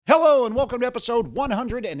Hello and welcome to episode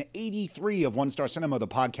 183 of One Star Cinema, the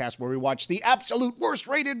podcast where we watch the absolute worst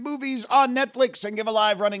rated movies on Netflix and give a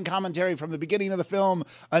live running commentary from the beginning of the film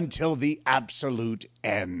until the absolute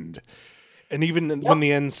end. And even when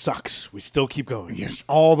the end sucks, we still keep going. Yes,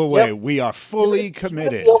 all the way. We are fully committed.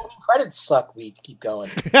 Even if the opening credits suck, we keep going.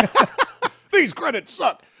 These credits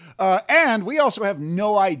suck. And we also have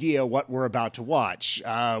no idea what we're about to watch.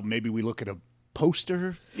 Maybe we look at a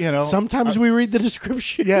poster, Sometimes we read the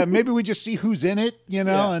description. Yeah, maybe we just see who's in it,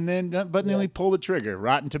 and then we pull the trigger.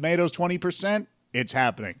 Rotten Tomatoes 20%, it's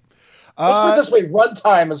happening. Let's put it this way: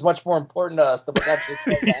 runtime is much more important to us than what's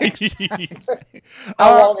actually going on.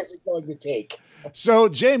 How long is it going to take? So,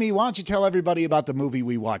 Jamie, why don't you tell everybody about the movie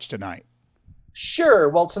we watched tonight? Sure.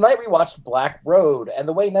 Well, tonight we watched Black Road, and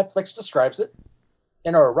the way Netflix describes it,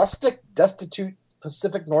 in a rustic, destitute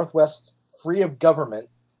Pacific Northwest, free of government.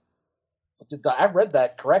 I read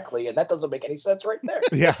that correctly, and that doesn't make any sense right there.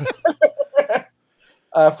 Yeah.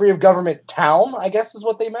 Free of government town, I guess is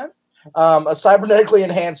what they meant. A cybernetically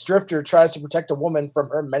enhanced drifter tries to protect a woman from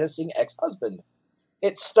her menacing ex-husband.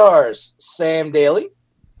 It stars Sam Daly,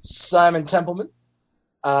 Simon Templeman,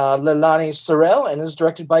 Leilani Sarelle, and is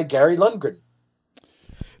directed by Gary Lundgren.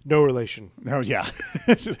 No relation. Oh, yeah.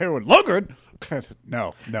 Everyone, Lundgren?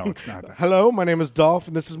 No, it's not that. Hello, my name is Dolph,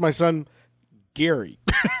 and this is my son, Gary.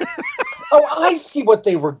 Oh, I see what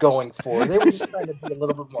they were going for. They were just trying to be a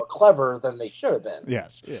little bit more clever than they should have been.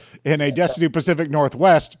 Yes. Yeah. In a destitute Pacific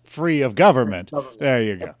Northwest, free of government. There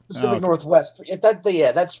you go. Pacific Northwest.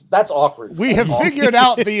 That's awkward. We have figured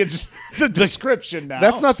out the description now.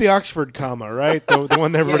 That's not the Oxford comma, right? The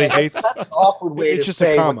one everybody hates. That's an awkward way It's to just a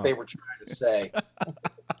say comma. what they were trying to say.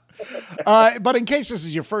 But in case this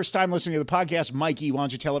is your first time listening to the podcast, Mikey, why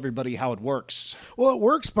don't you tell everybody how it works? Well, it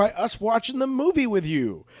works by us watching the movie with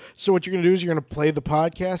you. So what you're going to do is you're going to play the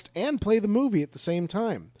podcast and play the movie at the same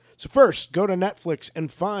time. So first, go to Netflix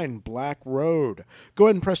and find Black Road. Go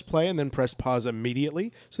ahead and press play and then press pause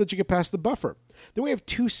immediately so that you get past the buffer. Then we have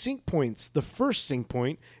 2 sync points. The first sync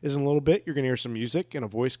point is in a little bit. You're going to hear some music and a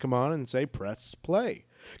voice come on and say, press play.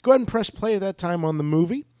 Go ahead and press play at that time on the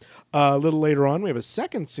movie. A little later on, we have a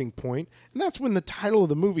second sync point, and that's when the title of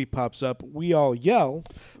the movie pops up. We all yell,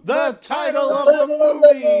 "The title of the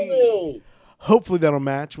movie!" Hopefully that'll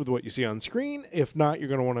match with what you see on screen. If not, you're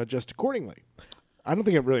going to want to adjust accordingly. I don't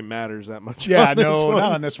think it really matters that much. Yeah, no,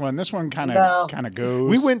 not on this one. This one kind of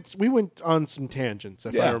goes. We went on some tangents.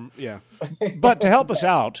 But to help us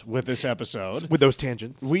out with this episode, with those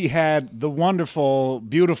tangents, we had the wonderful,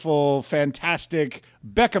 beautiful, fantastic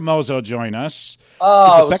Rebecca Mozzo join us.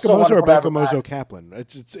 Oh, Rebecca so Mozzo or Rebecca Mozzo Mozzo Kaplan?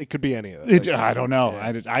 It could be any of that. I don't know.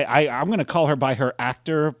 Yeah. I'm going to call her by her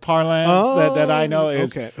actor parlance that I know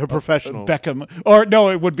is her professional Becca. Or no,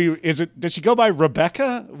 it would be. Does she go by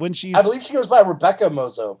Rebecca when she's? I believe she goes by Rebecca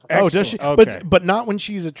Mozzo. Oh, does she? Okay. But not when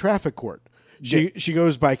she's at traffic court. She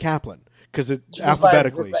goes by Kaplan. Because it's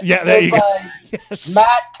alphabetically. Yeah, there you go. Yes.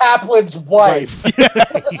 Matt Kaplan's wife.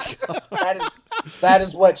 that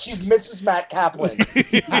is what she's Mrs. Matt Kaplan.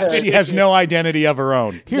 She has no identity of her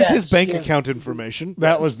own. Here's his bank account information.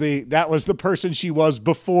 That was the person she was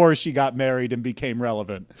before she got married and became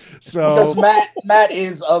relevant. So because Matt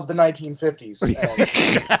is of the 1950s.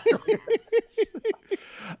 Exactly.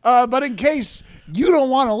 But in case you don't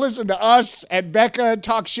want to listen to us and Becca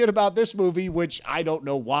talk shit about this movie, which I don't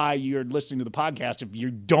know why you're listening to the podcast if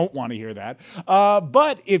you don't want to hear that.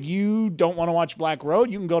 But if you don't want to watch Black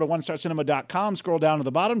Road, you can go to onestarcinema.com, scroll down to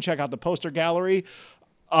the bottom, check out the poster gallery.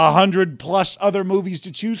 100+ other movies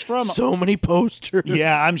to choose from. So many posters.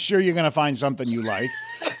 Yeah, I'm sure you're going to find something you like.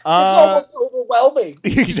 It's almost overwhelming.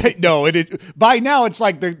 No, it is. By now, it's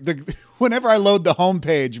like the whenever I load the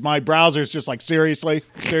homepage, my browser's just like, seriously?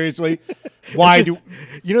 Why do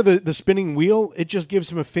the spinning wheel? It just gives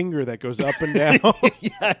him a finger that goes up and down.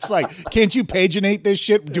 Yeah, it's like, can't you paginate this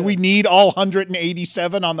shit? Do we need all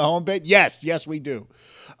 187 on the homepage? Yes, we do.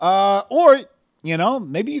 Or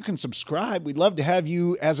maybe you can subscribe. We'd love to have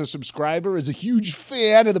you as a subscriber, as a huge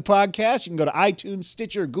fan of the podcast. You can go to iTunes,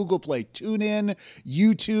 Stitcher, Google Play, TuneIn,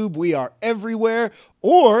 YouTube. We are everywhere.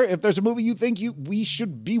 Or if there's a movie you think we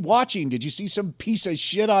should be watching, did you see some piece of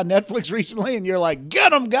shit on Netflix recently and you're like, get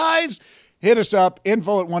them, guys? Hit us up,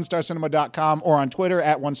 info@onestarcinema.com, or on Twitter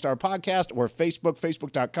 @OneStarPodcast, or Facebook,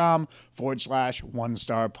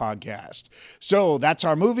 facebook.com/OneStarPodcast. So that's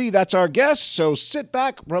our movie, that's our guest. So sit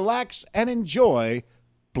back, relax, and enjoy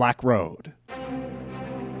Black Road.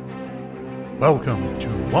 Welcome to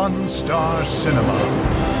One Star Cinema.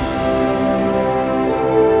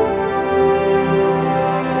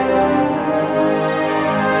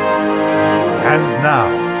 And now,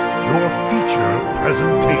 your feature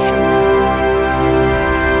presentation.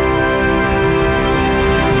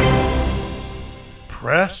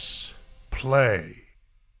 Press play.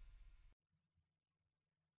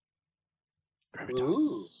 Gravitas.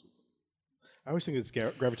 Ooh. I always think it's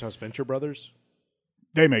Gravitas Venture Brothers.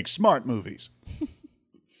 They make smart movies.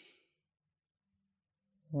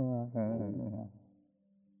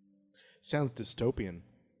 Sounds dystopian.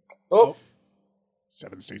 Oh,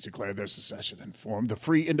 7 states declared their secession and formed the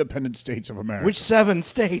Free Independent States of America. Which 7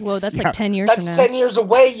 states? Whoa, that's Yeah. like 10 years that's from now. 10 years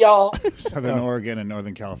away, y'all. Southern Oregon and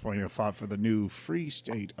Northern California fought for the new Free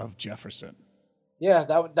State of Jefferson. Yeah,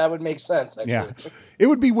 that would make sense, actually. Yeah. It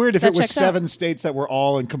would be weird if That it was checks 7 states that were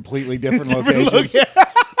all in completely different locations.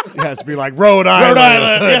 It has to be like Rhode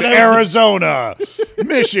Island, Arizona,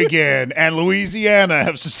 Michigan, and Louisiana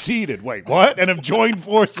have seceded. Wait, what? And have joined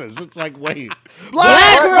forces. It's like, wait.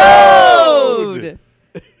 Black Road!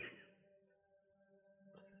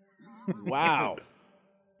 Wow.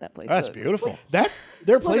 That place That's sucks. beautiful.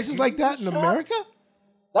 There are places like that in America?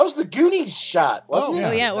 That was the Goonies shot, wasn't Oh,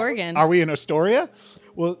 it? yeah, Oregon. Are we in Astoria?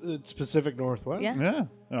 Well, it's Pacific Northwest. Yeah. Yeah.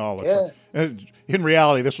 It all looks like. In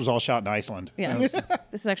reality, this was all shot in Iceland. Yeah. It was-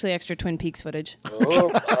 This is actually extra Twin Peaks footage.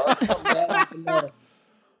 Oh,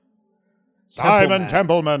 Simon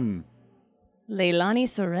Templeman. Leilani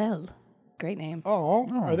Sarelle. Great name. Oh,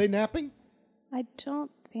 are they napping? I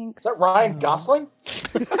don't think Is that Ryan so. Gosling?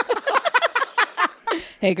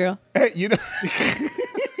 Hey, girl. Hey, you know,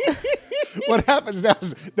 what happens now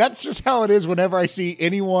is that's just how it is whenever I see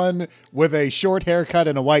anyone with a short haircut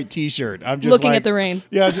and a white T-shirt. I'm just Looking like, at the rain.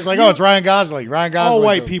 Yeah, I'm just like, oh, it's Ryan Gosling. Ryan Gosling. All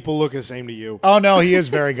white people look the same to you. Oh no, he is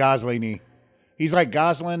very Gosling-y. He's like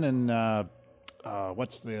Gosling and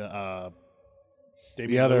what's the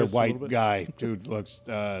Damian other Lewis a little white bit. guy? Dude looks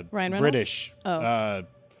Ryan Reynolds? British. Oh.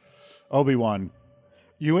 Obi-Wan.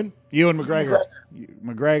 Ewan? Ewan McGregor.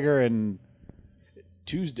 McGregor and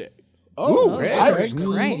Tuesday. oh, Jesus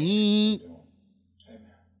Christ.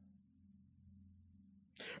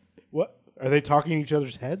 What? Are they talking each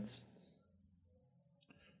other's heads?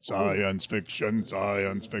 Science fiction,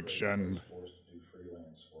 science fiction.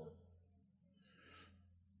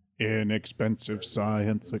 Inexpensive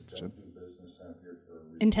science fiction.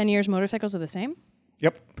 In 10 years, motorcycles are the same?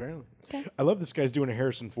 Yep. Apparently. Okay. I love this guy's doing a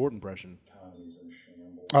Harrison Ford impression.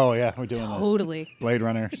 Oh yeah, we're doing the Totally. Blade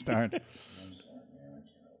Runner start. It's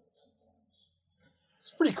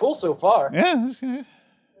pretty cool so far. Yeah. that's good.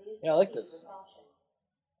 Yeah, I like this.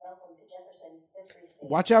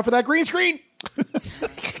 Watch out for that green screen.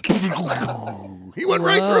 He went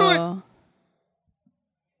right through it. Whoa.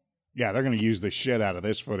 Yeah, they're gonna use the shit out of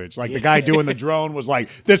this footage. Like the guy doing the drone was like,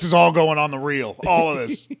 "This is all going on the reel. All of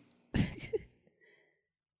this."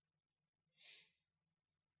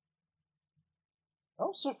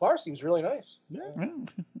 Oh, so far seems really nice. Yeah.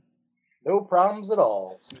 No problems at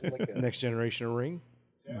all. Seems like a- Next generation of Ring.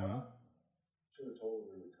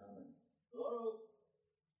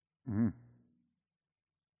 Mhm.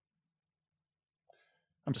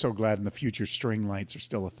 I'm so glad in the future string lights are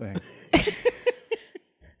still a thing.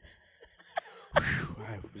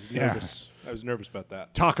 I was nervous. I was nervous about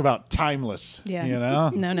that. Talk about timeless. Yeah. You know?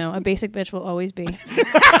 No. A basic bitch will always be.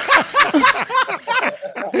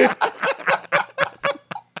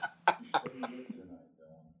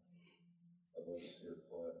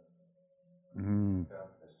 Mm.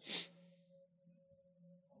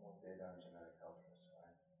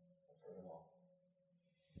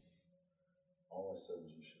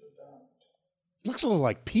 Looks a little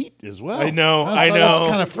like Pete as well. I know, thought I That's know.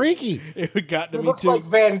 kind of freaky. It got to It me looks too. like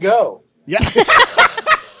Van Gogh. Yeah.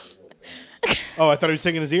 Oh, I thought he was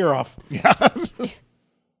taking his ear off. Yes.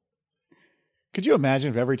 Could you imagine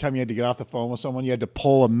if every time you had to get off the phone with someone, you had to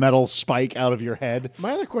pull a metal spike out of your head?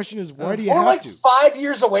 My other question is, why do you We're have like to? 5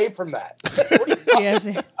 years away from that. What are you talking Yes.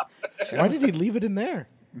 Why did he leave it in there?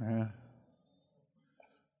 Yeah.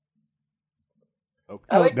 Okay.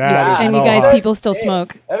 I like That is And you no guys, hard. people still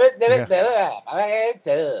smoke.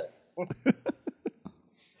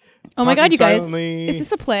 Oh my God, Talking you guys. silently. Is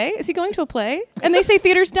this a play? Is he going to a play? And they say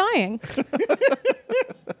theater's dying.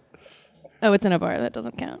 Oh, it's in a bar. That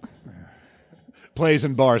doesn't count. Plays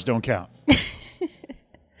and bars don't count.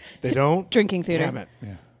 They don't? Drinking theater. Damn it.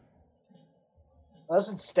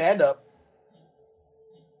 Unless it's stand up.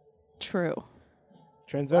 True.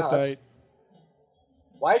 Transvestite.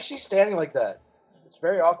 Why is she standing like that? It's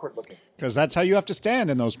very awkward looking. Because that's how you have to stand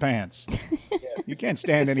in those pants. You can't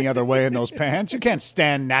stand any other way in those pants. You can't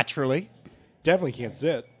stand naturally. Definitely can't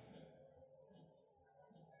sit.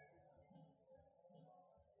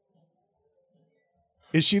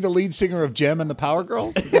 Is she the lead singer of Gem and the Power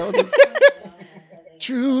Girls? Is that what it is?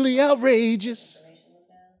 Truly outrageous.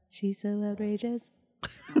 She's so outrageous.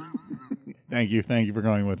 Thank you. Thank you for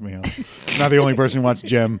going with me. I'm not the only person who watched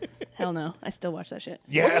Gem. Hell no. I still watch that shit.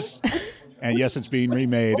 Yes. And yes, it's being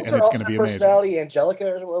remade, What was and her it's going to alternate be amazing. personality,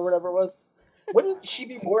 Angelica or whatever it was? Wouldn't she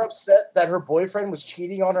be more upset that her boyfriend was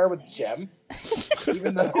cheating on her with Jem?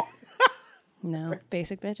 Even though... No.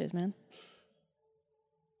 Basic bitches, man.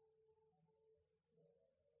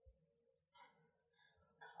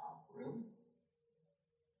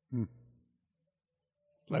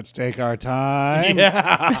 Let's take our time.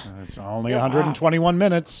 Yeah. It's only 121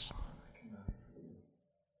 minutes.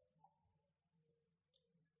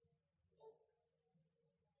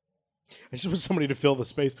 I just want somebody to fill the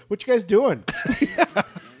space. What you guys doing?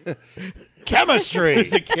 Chemistry.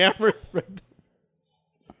 There's a camera.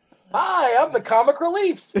 Hi, I'm the comic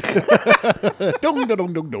relief. Dong, dong,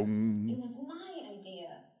 dong, dong, dong. It was my idea.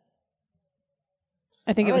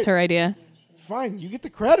 I think it was her idea. Fine, you get the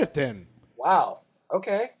credit then. Wow.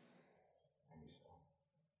 Okay.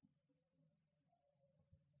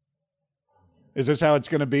 Is this how it's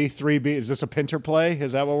going to be? 3B? Is this a Pinter play?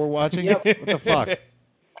 Is that what we're watching? Yep. What the fuck?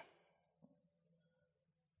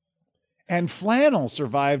 And Flannel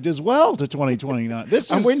survived as well to 2029.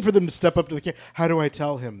 I'm waiting for them to step up to the camera. How do I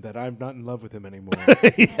tell him that I'm not in love with him anymore?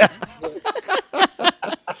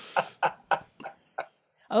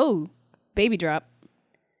 Oh, baby drop.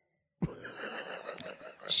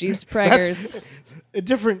 She's preggers. A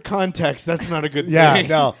different context. That's not a good thing. Yeah,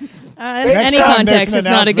 no. In Next any time context, there's it's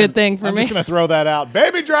an not a good announcement, thing for I'm me. just going to throw that out.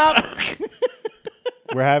 Baby drop.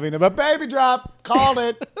 We're having a baby drop. Called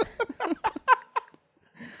it.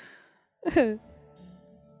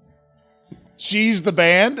 She's the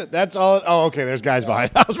band. That's all. Oh, okay. There's guys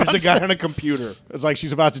behind. I was about There's a to guy say. on a computer. It's like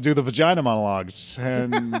she's about to do the vagina monologues.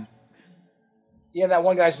 And Yeah, that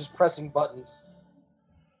one guy's just pressing buttons.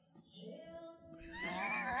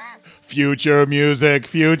 future music,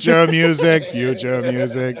 future music, future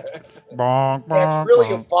music. Bonk, Yeah, bonk, it's really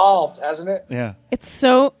bonk. evolved, hasn't it? Yeah. It's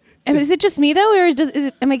so. I mean, is it just me though, or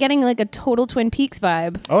am I getting like a total Twin Peaks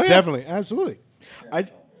vibe? Oh, yeah. Definitely. Absolutely.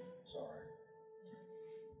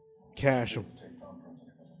 Cash him.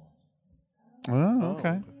 Oh,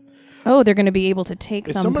 okay. Oh, they're going to be able to take.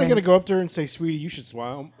 Is somebody going to thumbprints. go up there and say, "Sweetie, you should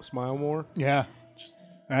smile more"? Yeah.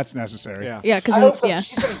 That's necessary. Yeah. Yeah, I because hope so. yeah,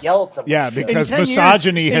 She's going to yell at them. Yeah, and shit. because 10 years-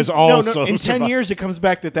 misogyny has also. in 10 years it comes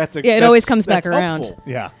back that's a Yeah, it always comes back that's around. helpful.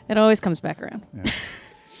 Yeah. it always comes back around.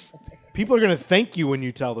 People are going to thank you when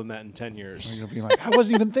you tell them that in 10 years. You'll be like, I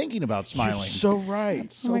wasn't even thinking about smiling. You're so right.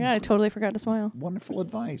 That's Oh so my god, I totally forgot to smile. wonderful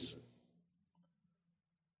advice.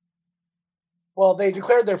 Well, they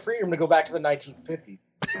declared their freedom to go back to the 1950s.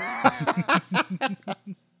 I have no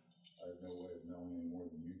way of knowing any more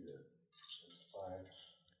than you did. It's like,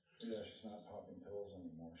 yeah, she's not popping pills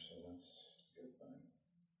anymore, so that's a good thing.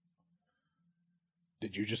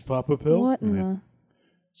 Did you just pop a pill? What in the?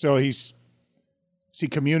 So is he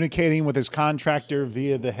communicating with his contractor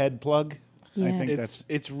via the head plug? Yeah. I think that's.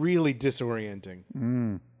 It's really disorienting.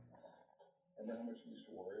 And how much you used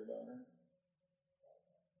to worry about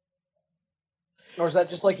her? Or is that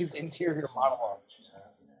just like his interior monologue? She's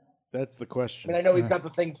happy now. That's the I question. mean, I know he's got the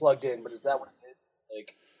thing plugged in, but is that what it is?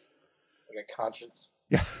 Like, it's like a conscience?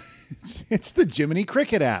 Yeah, it's the Jiminy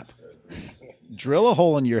Cricket app. Drill a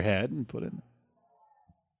hole in your head and put it.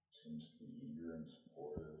 Seems to be eager and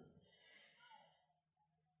supportive.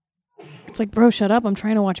 It's like, bro, shut up! I'm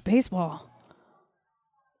trying to watch baseball.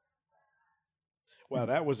 Wow,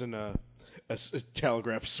 that wasn't a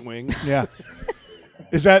telegraph swing. Yeah.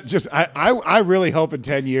 Is that just? I really hope in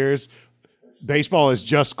 10 years, baseball is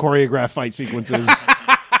just choreographed fight sequences.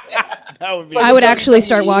 That would be. I would actually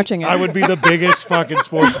start watching it. I would be the biggest fucking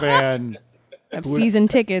sports fan. I have season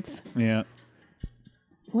tickets. Yeah.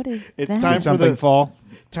 What is It's that? time Did for something the fall?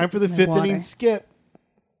 time for the my fifth water. inning skit.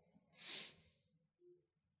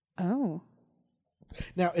 Oh,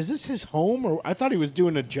 Now, is this his home, or I thought he was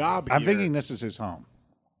doing a job here? I'm thinking this is his home.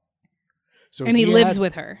 So and he lives had-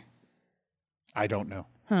 with her, I don't know.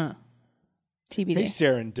 huh? TBD. Hey,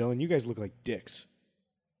 Sarah and Dylan, you guys look like dicks.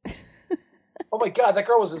 Oh my god, that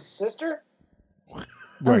girl was his sister? Oh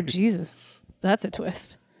Right. Jesus, that's a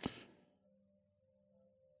twist.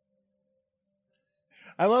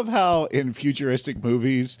 I love how in futuristic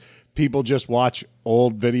movies people just watch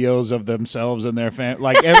old videos of themselves and their family.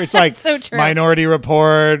 Like it's like So true. Minority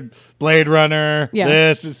Report, Blade Runner. Yeah.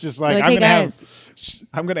 This it's just like, Like, I'm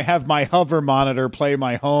hey, gonna have my hover monitor play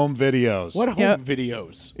my home videos. What home Yep.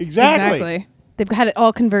 videos? Exactly. They've got it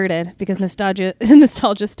all converted because nostalgia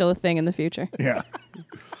is still a thing in the future. Yeah.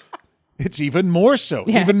 It's even more so.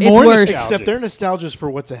 It's Yeah, even it's more worse. nostalgic. Except they're nostalgic for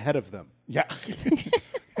what's ahead of them. Yeah.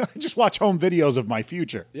 I just watch home videos of my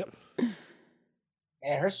future. Yep.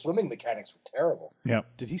 Man, her swimming mechanics were terrible. Yeah.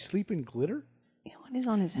 Did he sleep in glitter? Yeah, what What is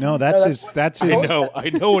on his head? No, that's No, his. That's his.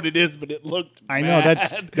 I know what it is, but it looked. I know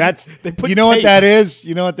bad. that's. They put You know what tape. that is?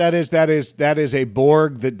 You know what that is? That is a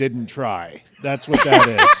Borg that didn't try. That's what that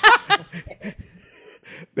is.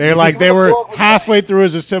 They were halfway through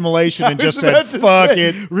his assimilation and just said, "Fuck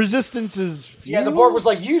it." Resistance is. Yeah, the Borg was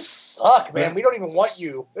like, "You suck, man. We don't even want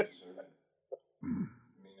you."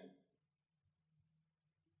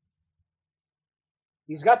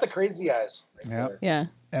 He's got the crazy eyes. Yeah. Yeah.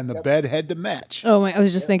 And the bed had to match. Oh my! I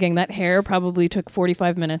was just thinking that hair probably took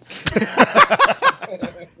 45 minutes.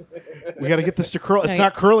 We got to get this to curl. It's Okay.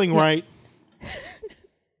 not curling right.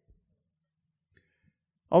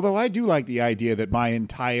 Although I do like the idea that my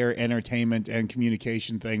entire entertainment and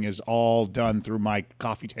communication thing is all done through my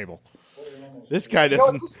coffee table. This guy You know,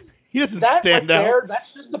 doesn't. this is- He doesn't that stand right out. there,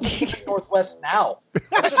 that's just the Pacific Northwest now.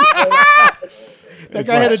 That's just, That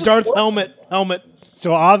guy had a just Darth Portland. helmet.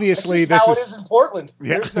 So obviously that's this just how it is is in Portland.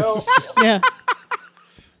 Yeah. There's no. Yeah.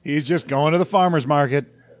 he's just going to the farmer's market.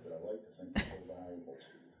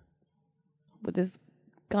 With his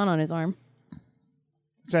gun on his arm.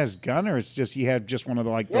 Is that his gun or it's just he had just one of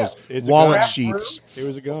the Yeah. those It's a wallet gun. sheets? It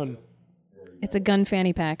was a gun. It's a gun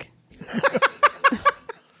fanny pack.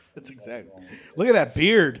 That's exactly. Look at that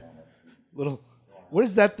beard. Little. What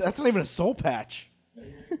is that? That's not even a soul patch.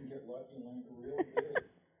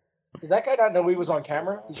 Did that guy not know he was on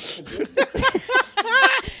camera?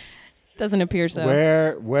 Doesn't appear so.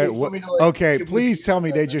 Where Should we do, like, okay, should we please do tell me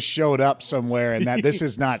that? they just showed up somewhere and that this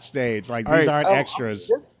is not staged. Like All these right. aren't Oh, extras.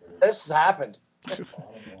 This happened.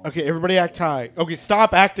 Okay, everybody act high. Okay,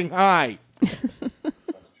 stop acting high.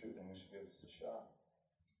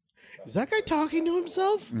 Is that guy talking to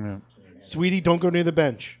himself? Yeah. Sweetie, don't go near the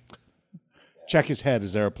bench. Check his head.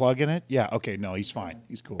 Is there a plug in it? Yeah, okay, no, he's fine.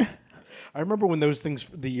 He's cool. I remember when those things,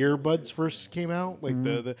 the earbuds first came out, like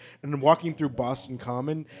the and then walking through Boston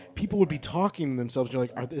Common, people would be talking to themselves. You're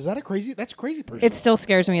like, is that a crazy? That's a crazy person. It still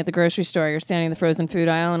scares me at the grocery store. You're standing in the frozen food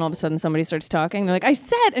aisle, and all of a sudden somebody starts talking. They're like, "I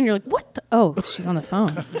said," and you're like, "What? Oh, she's on the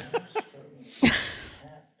phone."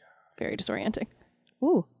 Very disorienting.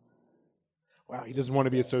 Ooh, Wow, he doesn't want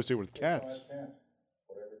to be associated with cats.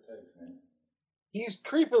 He's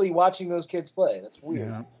creepily watching those kids play. That's weird.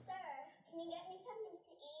 Yeah. Sir, can you get me something to eat?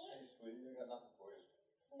 Hey, sweetie, I got nothing for you.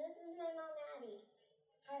 This is my mom, Abby.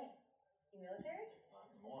 Hi. You military?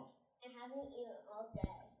 Not anymore. I haven't eaten all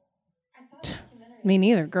day. I saw a documentary. me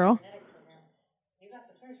neither, girl. Genetic program. You got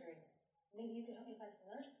the surgery. Maybe you could help me find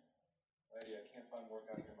some work? Lady, I can't find work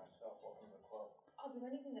out here myself. Welcome to the club. I'll do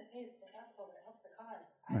anything that pays the ethical but it helps the cause.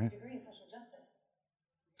 I have a degree in social justice.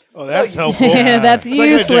 Oh, that's helpful. That's It's like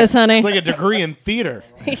useless, honey. It's like a degree in theater.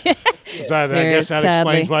 So I guess that Sadly.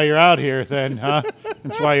 explains why you're out here then, huh?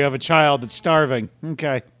 That's why you have a child that's starving.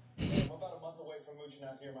 Okay. I'm about a month away from mooching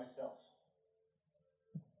out here myself.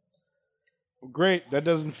 Great, that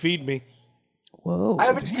doesn't feed me. Whoa. I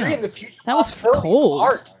have a degree in the future. That was possibilities of cold.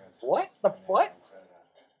 Art. What the what?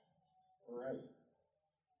 Right.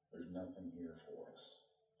 There's nothing here for us.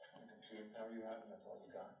 The computing power you have, and that's all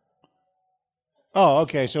you got. Oh,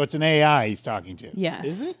 okay. So it's an AI he's talking to. Yes.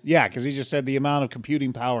 Is it? Yeah, because he just said the amount of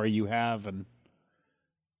computing power you have, and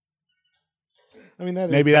I mean, that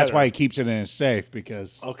is maybe that's better. why he keeps it in his safe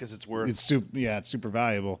because Oh, because it's worth. it's it's super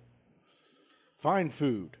valuable. Find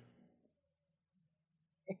food.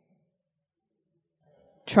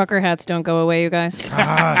 Trucker hats don't go away, you guys.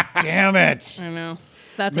 Ah, damn it! I know.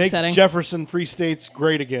 That's Make upsetting. Jefferson Free States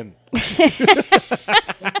great again.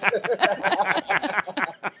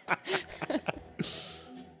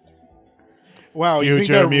 Wow, you think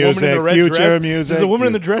Future that woman in music, the red future dress, music, Does the woman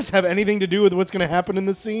in fu- the dress have anything to do with what's going to happen in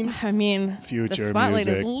the scene? I mean, Future the spotlight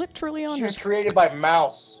music. is literally on She her. was created by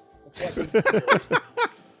Mouse. That's what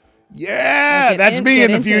Yeah, Get that's in- me get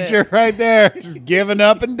in the into it. future right there, just giving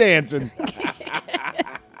up and dancing.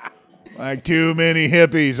 Like too many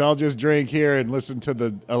hippies. I'll just drink here and listen to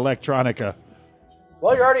the electronica.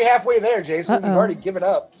 Well, you're already halfway there, Jason. You've Uh-oh. already given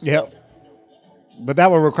up. So. Yep. But that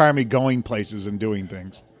will require me going places and doing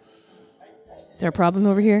things. Is there a problem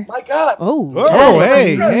over here? My God. Oh, Oh, that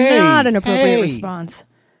is hey, not hey, an appropriate hey. response.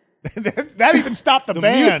 That even stopped the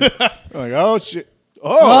band. Like, oh shit.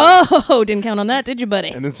 Oh, Oh, didn't count on that, did you, buddy?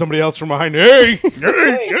 And then somebody else from behind, hey!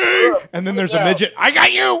 Hey, And then there's a midget, I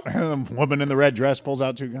got you! and the woman in the red dress pulls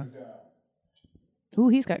out two guns. Ooh,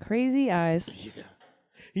 he's got crazy eyes.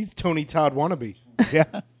 He's Tony Todd wannabe. Yeah.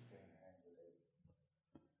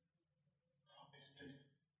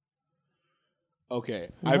 Okay,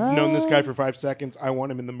 I've known this guy for 5 seconds. I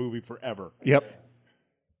want him in the movie forever. Yep.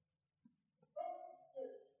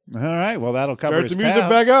 All right. Well, that'll cover Start his the music tab.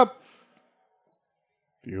 back up.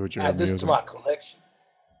 Future Add this music. to my collection.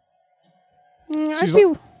 I'd She's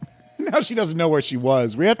be Now she doesn't know where she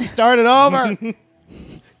was. We have to start it over.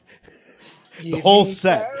 The whole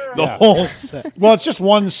set. The whole set. Well, it's just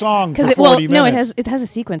one song for Because 40 minutes. no, it has a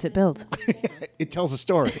sequence. It builds. It tells a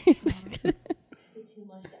story. Is it too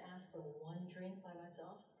much to ask for one drink by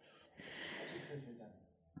myself?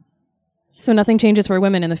 So nothing changes for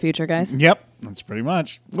women in the future, guys. Yep, that's pretty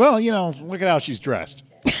much. Well, look at how she's dressed.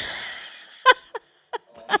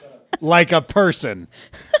 Like a person.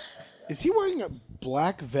 Is he wearing a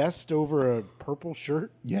black vest over a purple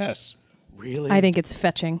shirt? Yes. Really? I think it's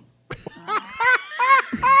fetching.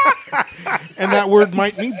 And that word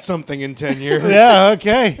might mean something in 10 years. Yeah,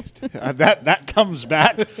 okay. That comes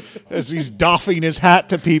back as he's doffing his hat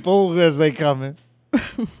to people as they come in.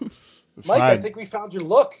 Mike, I think we found your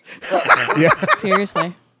look. Yeah.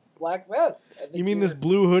 Seriously. Black vest. You mean this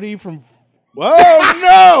blue hoodie from... Whoa,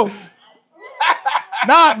 no!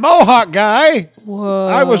 Not Mohawk guy. Whoa.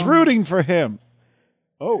 I was rooting for him.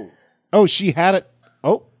 Oh. Oh, she had it.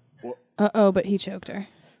 Oh. Uh-oh, but he choked her.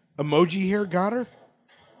 Emoji hair got her?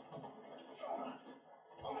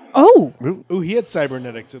 Oh. Ooh, he had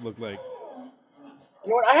cybernetics, it looked like. You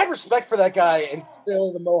know what? I had respect for that guy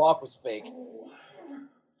until the mohawk was fake.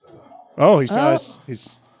 Oh, he saw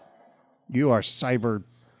his. You are cyber.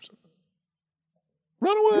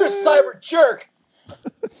 Run away. You're a cyber jerk.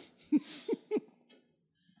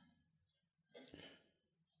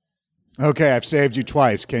 Okay, I've saved you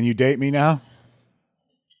twice. Can you date me now?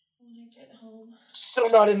 Still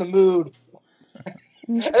not in the mood.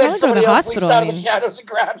 You should And then probably go to somebody the else leaps hospital. out of the shadows and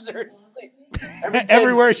grabs her.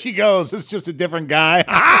 Everywhere she goes, it's just a different guy.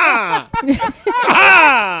 Ah!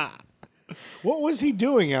 Ah! What was he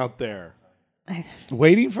doing out there?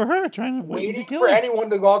 Waiting for her, trying to Waiting kill for her. anyone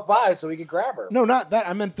to walk by so he could grab her. No, not that.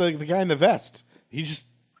 I meant the guy in the vest. He just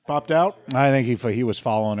popped out. I think he was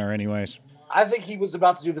following her anyways. I think he was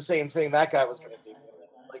about to do the same thing that guy was going to do.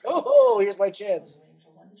 Like, oh, here's my chance.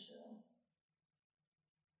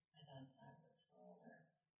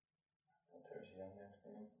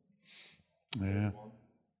 Yeah.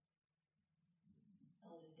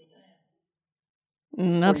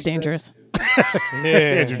 That's dangerous.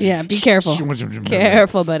 Yeah. Yeah, be careful.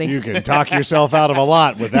 Careful, buddy. You can talk yourself out of a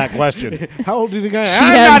lot with that question. How old do you think I am? She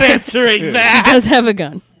I'm has- not answering She that. does have a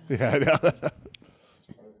gun. Yeah, I know.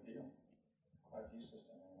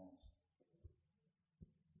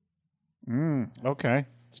 Okay.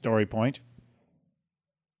 Story point.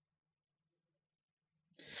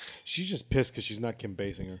 She's just pissed because she's not Kim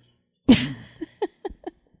Basinger.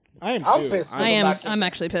 I am I'm too. pissed. I am. I'm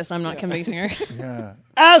actually pissed. I'm not convincing her. Yeah.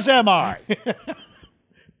 As am I. I know,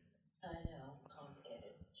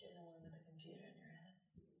 complicated. You're the one with the computer in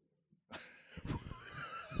your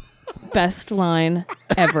head. Best line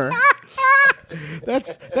ever.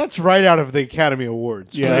 That's right out of the Academy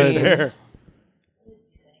Awards. Yeah, right it there. is. What is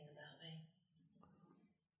he saying about me?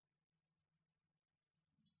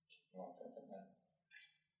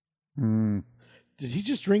 Did he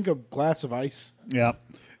just drink a glass of ice? Yeah.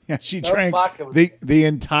 Yeah, she No, drank vodka was- the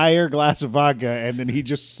entire glass of vodka, and then he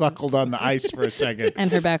just suckled on the ice for a second.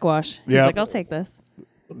 And her backwash. He's Yep. like, I'll take this.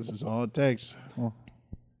 This is all it takes. Well.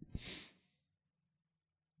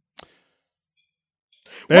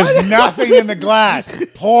 There's nothing in the glass.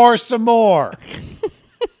 Pour some more.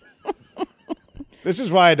 This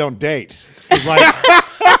is why I don't date. 'Cause, like,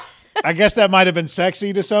 I guess that might have been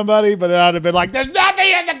sexy to somebody, but then I'd have been like, "There's nothing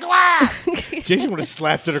in the glass." Jason would have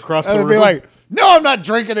slapped it across the I'd room. be like, "No, I'm not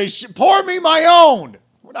drinking this shit. Pour me my own.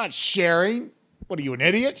 We're not sharing. What are you, an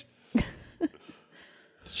idiot?" Did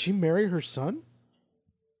she marry her son?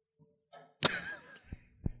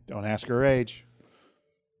 Don't ask her age.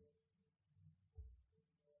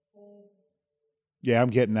 Yeah, I'm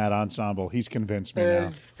getting that ensemble. He's convinced me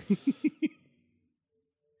now.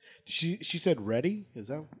 She said ready? Is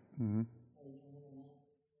that?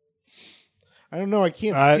 I don't know. I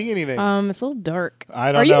can't see anything. It's a little dark.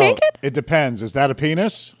 I don't Are know. you naked? It depends. Is that a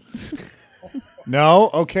penis? No?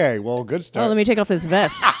 Okay. Well, good Oh, start. let me take off this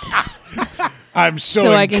vest I'm so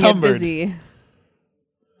so I can get encumbered. busy.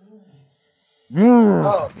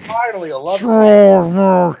 Oh, finally, a love scene.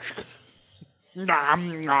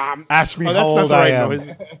 Ask me Oh, how that's not old the I right am. noise.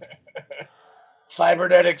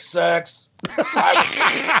 Cybernetic sex.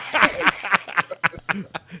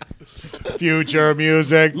 Future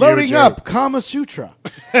music. Loading future. up Kama Sutra.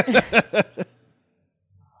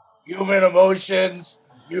 Human emotions.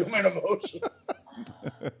 Human emotions.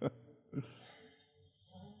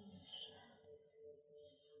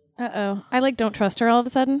 Uh-oh. I don't trust her all of a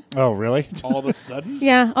sudden. Oh, really? All of a sudden?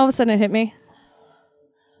 Yeah, all of a sudden it hit me.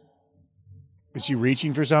 Is she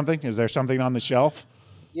reaching for something? Is there something on the shelf?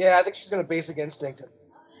 Yeah, I think she's got a basic instinct.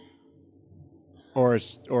 Or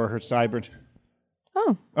her hybrid.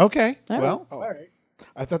 Oh, Okay. All right. Well, All right.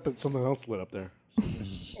 I thought that something else lit up there.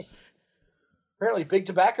 Apparently, Big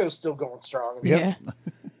Tobacco's still going strong. Yep. yeah.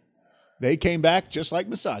 they came back just like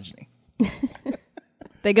misogyny.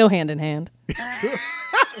 They go hand in hand.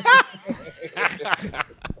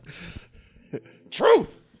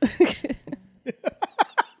 Truth.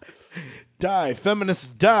 Die, feminists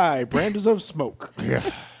die. Brands of smoke.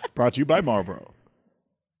 Yeah. Brought to you by Marlboro.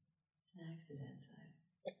 It's an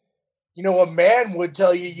accident. You know, a man would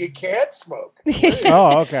tell you can't smoke.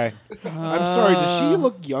 Oh, okay. I'm sorry. Does she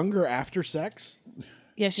look younger after sex?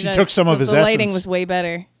 Yeah, She does. took some of his The lighting essence. was way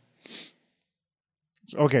better.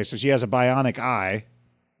 Okay, so she has a bionic eye.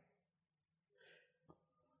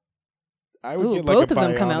 I would Ooh, get like both a of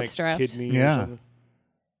them come out bionic strapped. kidney. Yeah. Or something.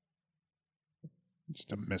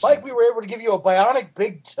 Just a miss. Mike, we were able to give you a bionic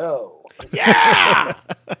big toe. Yeah.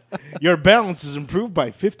 Your balance is improved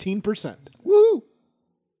by 15%. Woo.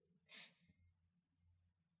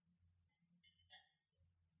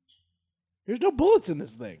 There's no bullets in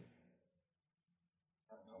this thing.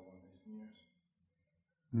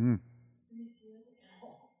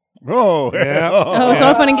 Oh, yeah. Oh, it's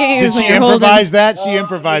all fun and games. Did when she you're holding- improvise that? She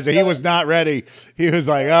improvised it. He was not ready. He was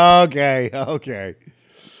like, okay.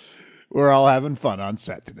 We're all having fun on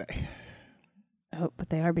set today. Oh, but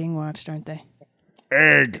they are being watched, aren't they?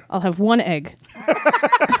 Egg. I'll have one egg.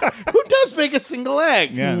 Who does make a single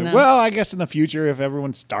egg? Yeah. No. Well, I guess in the future, if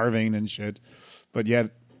everyone's starving and shit, but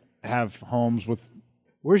yet have homes with.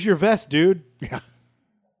 Where's your vest, dude? Yeah.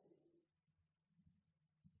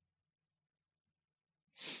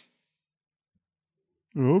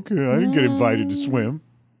 Okay, I didn't get invited to swim.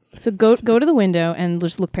 So go to the window and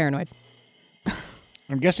just look paranoid.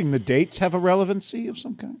 I'm guessing the dates have a relevancy of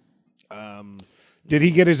some kind. Did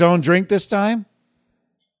he get his own drink this time?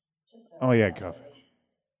 Oh yeah, coffee.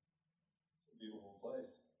 It's a beautiful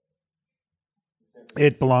place.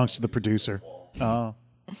 It belongs to the producer. Oh, I opened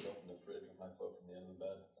the fridge with my foot from the end of the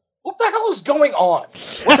bed. What the hell is going on?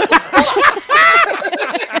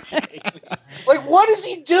 Like, what is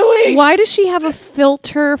he doing? Why does she have a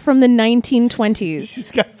filter from the 1920s?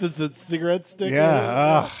 She's got the cigarette stick.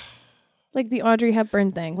 yeah. Like the Audrey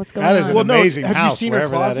Hepburn thing. What's going That on? is an amazing have house, you seen her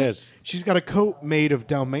wherever that closet? is. She's got a coat made of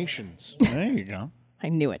Dalmatians. There you go. I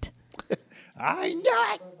knew it. I know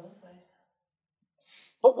it.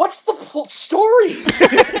 But what's the story?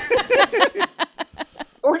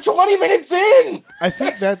 We're 20 minutes in. I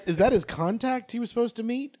think that his contact he was supposed to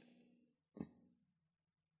meet.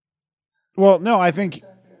 Well, no, I think.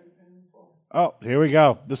 Oh, here we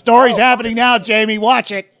go. The story's happening now, Jamie.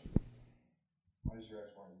 Watch it. Why is your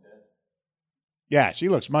ex-woman dead? Yeah, she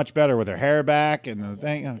looks much better with her hair back and the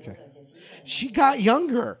thing. Okay. She got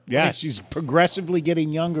younger. Yeah, she's progressively getting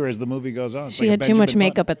younger as the movie goes on. It's She like a had too much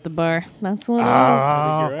Benjamin makep at the bar. That's what it was.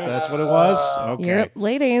 Ah, You're right. that's what it was? Okay. Yep,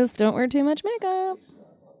 ladies, don't wear too much makeup.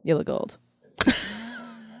 You look old. You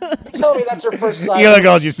tell me that's her first sign. You look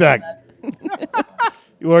old, you suck.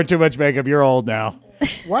 You wore too much makeup. You're old now.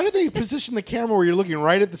 Why did they position the camera where you're looking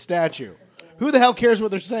right at the statue? Who the hell cares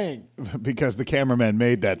what they're saying? Because the cameraman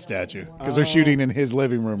made that statue. Because they're shooting in his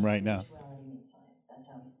living room right now. Spirituality means science. That's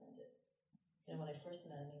how he spends it. You know, when I first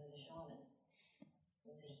met him, he was a shaman.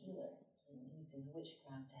 He was a healer. And he used his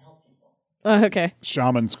witchcraft to help people. Okay.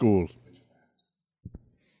 Shaman school.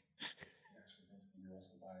 Actually thinks the U.S.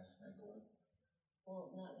 will buy a snake oil. Well,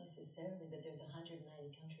 not necessarily, but there's 190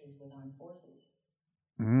 countries with armed forces.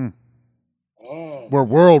 We're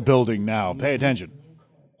world building now. Pay attention. New Corp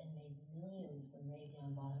and made millions from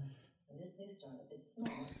Raytheon bottom. And this new startup, it's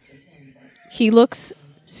small, it's just him, but He looks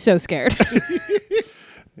so scared.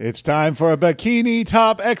 It's time for a bikini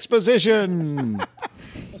top exposition.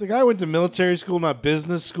 It's like I went to military school, not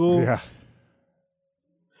business school. Yeah.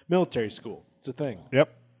 Military school. It's a thing. Yep.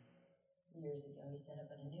 years ago he set up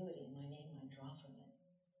an annuity and my name might draw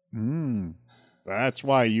from it. That's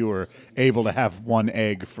why you were able to have one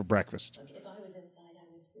egg for breakfast. Look, if I was inside,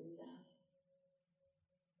 I would sue his ass.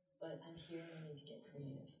 But I'm here and I need to get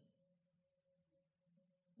creative.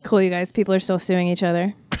 Cool, you guys. People are still suing each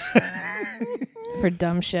other for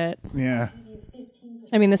dumb shit. Yeah.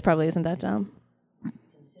 I mean, this probably isn't that dumb,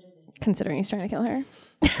 Consider this considering he's trying to kill her.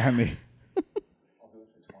 And the,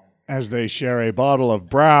 as they share a bottle of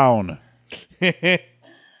brown.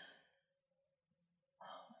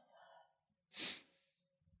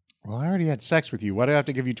 Well, I already had sex with you. Why do I have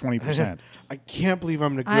to give you 20%? I can't believe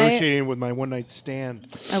I'm negotiating with my one night stand.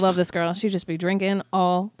 I love this girl. She'd just be drinking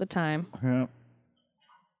all the time. Yeah.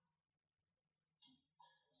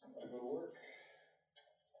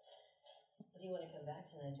 If you want to come back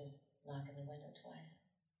tonight, just knock on the window twice.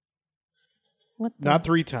 What? The? Not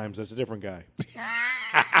 3 times. That's a different guy.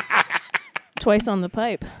 Twice on the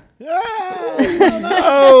pipe.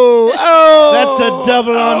 Oh, That's a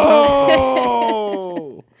double on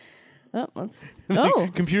oh. Oh, let's. Oh,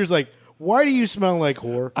 Computer's like, why do you smell like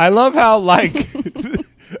whore? I love how like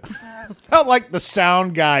the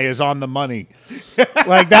sound guy is on the money.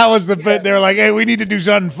 Like that was the bit. They're like, hey, we need to do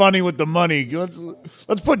something funny with the money. Let's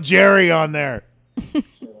put Jerry on there. Sarelle Polk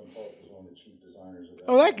was one of the chief designers of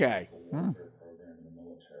Oh, that guy. warfare program in the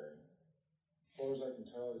military. As far as I can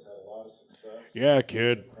tell, he's had a lot of success. Yeah,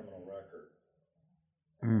 kid. Criminal record.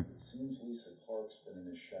 It seems Lisa Clark's been in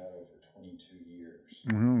his shadow for 22 years.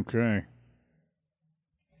 Okay.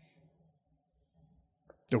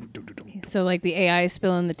 so like the AI is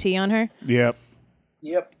spilling the tea on her. Yep.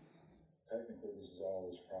 Yep. Technically, this is all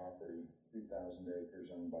his property, 3,000 acres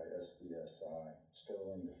owned by SDSI,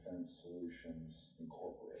 Sterling Defense Solutions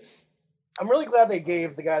Incorporated. I'm really glad they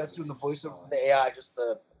gave the guy that's doing the voiceover for the AI just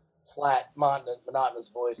a flat, monotonous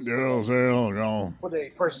voice. No. Put a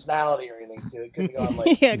personality or anything to it. Couldn't go on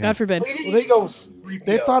like. Yeah, God forbid. Well, you didn't go.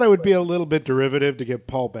 They thought it would be a little bit derivative to get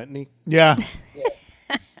Paul Bettany. Yeah. Yeah.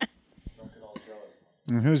 Don't get all jealous.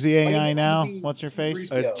 And who's the AI now? What's her face?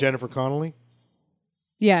 Jennifer Connelly.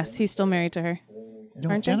 Yes, he's still married to her. No,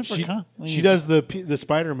 Aren't they? Jennifer Connelly. She does the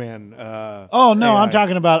Spider-Man. Oh no, AI. I'm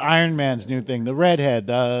talking about Iron Man's new thing, the redhead,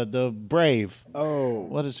 the Brave. Oh,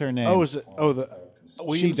 What is her name? oh, is it? Oh, the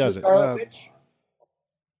She does it. Scarlet Witch.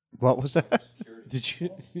 What was that? Did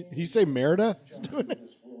you say Merida? She's doing it.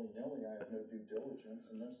 This willy-nilly, I have no due diligence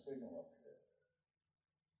and no signal up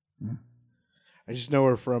here. I just know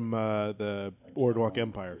her from the Boardwalk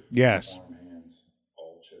Empire. Yes. Farm hands,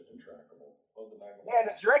 all chipped and trackable. Love the magnifier. Yeah,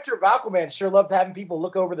 the director of Aquaman sure loved having people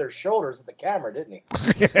look over their shoulders at the camera, didn't he?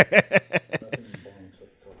 Nothing in bone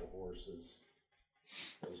except a couple horses.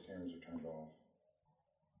 Those cameras are turned off.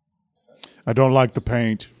 I don't like the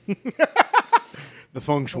paint. The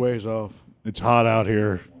feng shui's off. It's hot out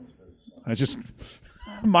here.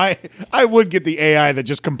 I would get the AI that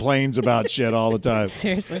just complains about shit all the time.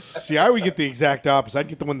 Seriously. See, I would get the exact opposite. I'd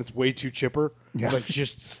get the one that's way too chipper. Yeah. Like,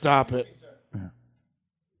 just stop it.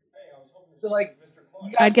 So like,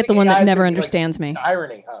 you guys I'd get the think one that AI's never gonna be, like, understands me.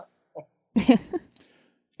 Irony, huh?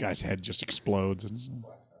 Guy's head just explodes. Last time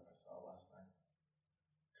I saw last night.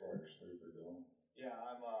 George, sleeper doing. Yeah,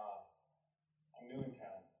 I'm new in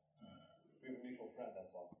town. We have a mutual friend,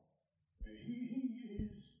 that's all. He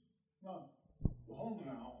is not home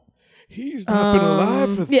now. He's not been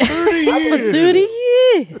alive for 30 yeah. years. For 30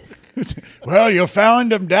 years. Well, you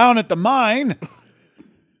found him down at the mine.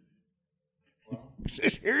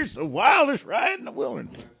 Here's the wildest ride in the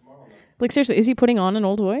wilderness. Like, seriously, is he putting on an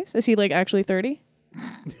old voice? Is he, like, actually 30?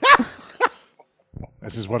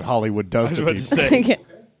 This is what Hollywood does to I was people. about to say.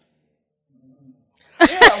 Yeah.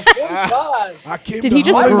 Yeah, oh God. I came Did to he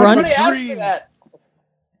just Why is Hollywood grunt? everybody with asking dreams. that?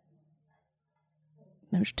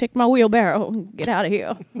 Now just take my wheelbarrow and get out of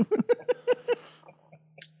here.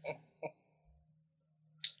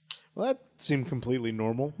 Well, that seemed completely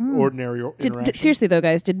normal. Ordinary Did, interaction. seriously, though,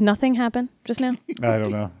 guys, did nothing happen just now? I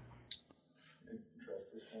don't know.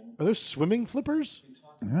 Are those swimming flippers?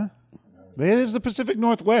 It is the Pacific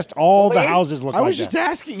Northwest. All the Wait, houses look I like was just that.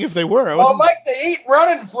 asking if they were. I Oh, wasn't- Mike, they eat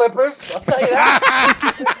running flippers. I'll tell you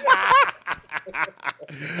that.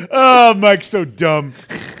 Oh, Mike's so dumb.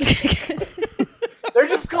 They're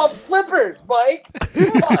just called flippers, Mike.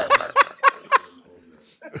 Come on.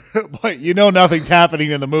 But you know nothing's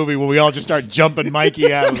happening in the movie when we all just start jumping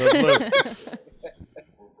Mikey out of the blue. We're broke.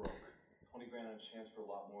 20 grand on a chance for a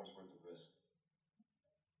lot more is worth the risk.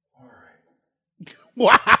 All right.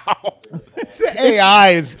 Wow. It's the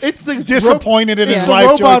AI is It's the disappointed in his Yeah. the life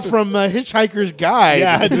robot choices. from Hitchhiker's Guide.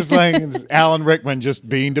 Yeah, just like it's Alan Rickman just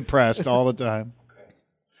being depressed all the time. Okay.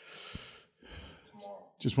 Tomorrow.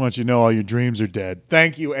 Just want you to know all your dreams are dead.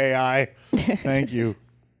 Thank you, AI. Thank you.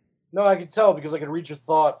 No, I can tell because I can read your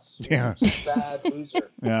thoughts. Yeah. Bad loser.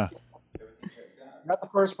 Yeah. Everything checks out. Not the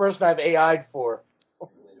first person I've AI'd for. You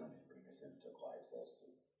really don't need to bring this in until Clyde says to.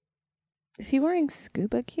 Is he wearing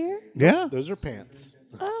scuba gear? Yeah. Those are pants.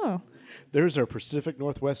 Oh. There's our Pacific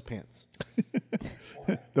Northwest pants.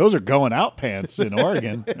 Those are going out pants in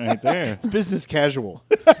Oregon right there. It's business casual.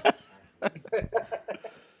 Questioning.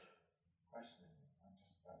 I'm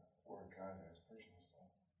just that poor guy that has personal stuff.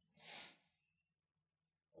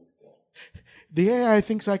 Big deal. The AI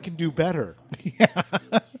thinks I can do better.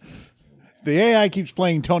 The AI keeps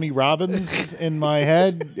playing Tony Robbins in my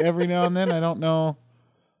head every now and then. I don't know.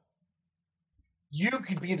 You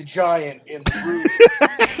could be the giant in the room.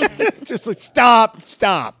 It's just like, stop. He has no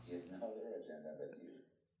other agenda but you.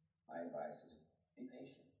 My advice is be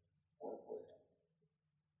patient. Work with him.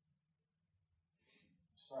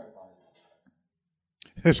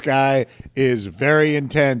 This guy is very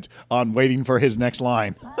intent on waiting for his next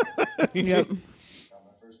line. Yep. Got my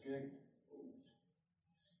first gig.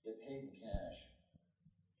 Get paid in cash.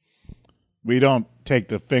 We don't take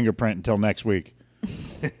the fingerprint until next week.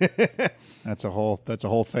 That's a whole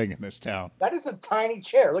thing in this town. That is a tiny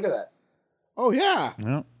chair. Look at that. Oh, yeah.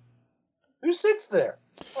 Yep. Who sits there?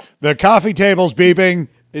 The coffee table's beeping.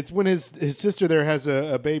 It's when his sister there has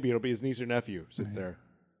a baby. It'll be his niece or nephew sits there.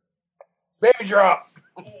 Baby drop.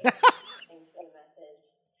 Hey, thanks for the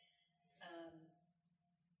message.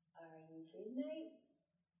 Are you free tonight?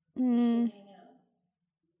 We should hang out.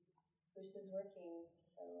 Bruce is working,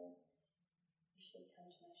 so you should come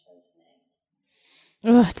to my show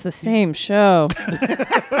tonight. Ugh, it's the same show.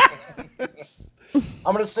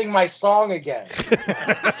 I'm gonna sing my song again.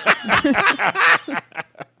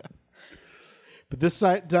 But this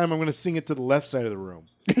time I'm going to sing it to the left side of the room.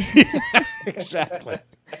 Exactly.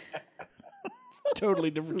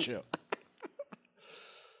 Totally different show.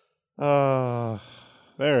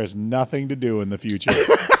 There is nothing to do in the future.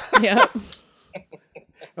 Yep.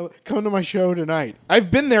 Come to my show tonight.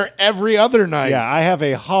 I've been there every other night. Yeah, I have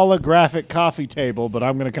a holographic coffee table, but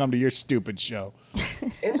I'm going to come to your stupid show.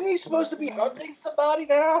 Isn't he supposed to be hunting somebody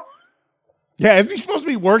now? Yeah, is he supposed to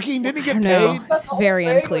be working? Didn't he get I don't know. paid? That's the whole very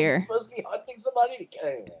thing, like, unclear. he's supposed to be hunting somebody to kill.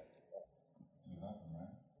 Anyway.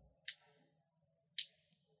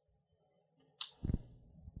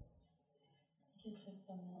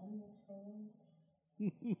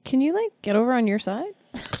 Can you like get over on your side?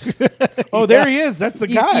 Oh, there he is. That's the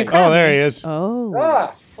You- guy. you Oh, there he is. Oh, Ah.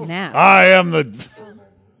 snap. I am the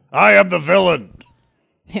villain.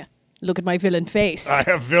 Yeah. Look at my villain face. I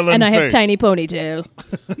have villain and I have face. tiny ponytail.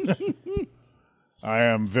 I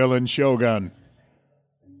am villain Shogun.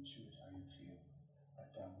 When you choose how you feel,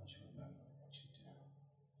 write down what you remember, what you do,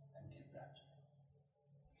 and give that to me.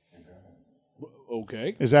 You got it.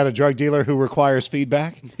 Okay. Is that a drug dealer who requires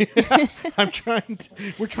feedback? We're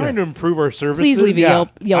trying to improve our services. Please leave a Yelp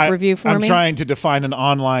I- review for I'm me. trying to define an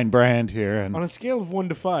online brand here. And On a scale of 1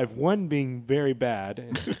 to 5, 1 being very bad.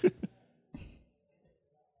 And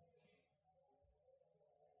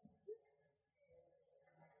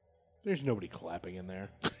there's nobody clapping in there.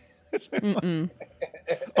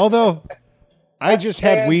 although I just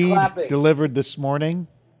had fan weed clapping. delivered this morning,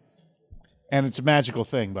 and it's a magical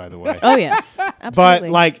thing, by the way. Oh, yes. Absolutely.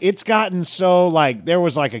 But like it's gotten so like there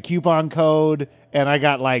was like a coupon code and I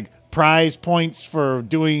got like prize points for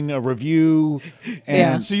doing a review and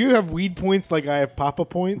Yeah. So you have weed points like I have Papa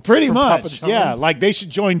points? pretty from Papa much, John's? yeah, like they should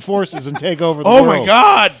join forces and take over the Oh world. my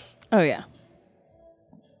God. Oh, yeah.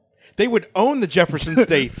 They would own the Jefferson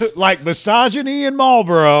states. Like misogyny and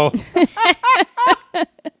Marlboro.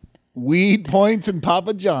 Weed points and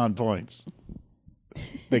Papa John points.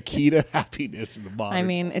 The key to happiness in the body. I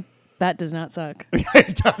mean, that does not suck.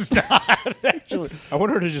 it does not actually. I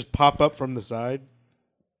want her to just pop up from the side.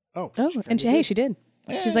 Oh. Oh, and she did.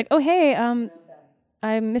 She's like, oh, hey, I'm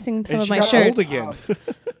missing some And of she my got shirt. old again.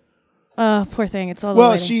 Oh, poor thing. It's all the Well,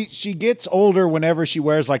 lighting. she gets older whenever she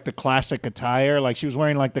wears like the classic attire. Like she was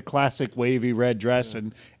wearing like the classic wavy red dress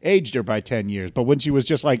and aged her by 10 years. But when she was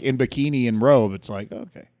just like in bikini and robe, it's like,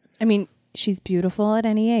 okay. I mean, she's beautiful at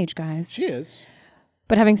any age, guys. She is.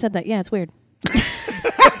 But having said that, yeah, it's weird.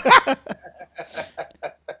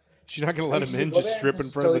 She's not going to let him She's in, a just woman, strip so in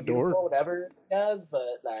she's front of the totally door. beautiful, whatever it does, but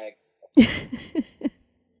like,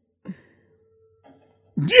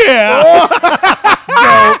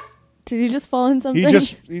 Yeah. Did he just fall in something? he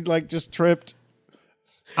just tripped.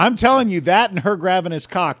 I'm telling you, that and her grabbing his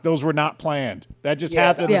cock, those were not planned. That just Yeah,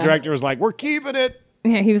 happened. And yeah. the director was like, we're keeping it.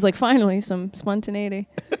 Yeah, he was like, finally, some spontaneity.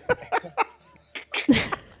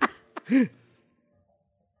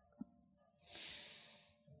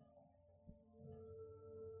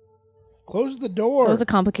 Close the door. That was a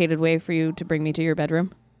complicated way for you to bring me to your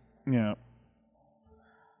bedroom. Yeah.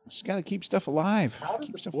 Just got to keep stuff alive. How did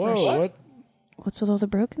Keep the- stuff Whoa, fresh. what? What's with all the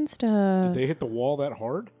broken stuff? Did they hit the wall that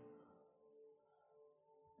hard?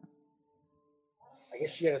 I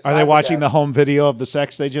guess she had a Are they cyber watching the death. home video of the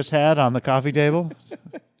sex they just had on the coffee table? What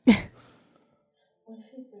if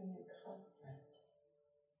you bring your cop friend?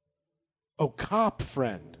 Oh, cop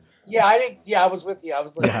friend. Yeah, I didn't. Yeah, I was with you. I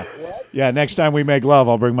was like, what? Yeah, next time we make love,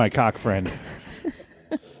 I'll bring my cock friend.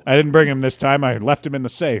 I didn't bring him this time. I left him in the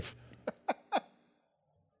safe.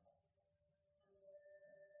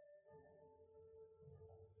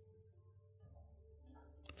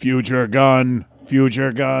 Future gun.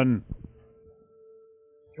 Future gun.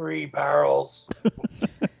 3 barrels.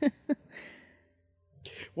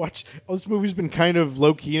 Watch. Oh, this movie's been kind of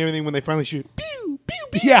low key and everything when they finally shoot. Pew, pew,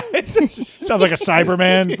 pew. Yeah, it sounds like a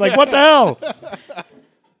Cyberman. It's like, what the hell?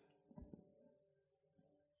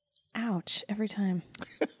 bitch every time.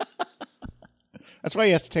 That's why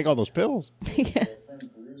he has to take all those pills. Yeah. My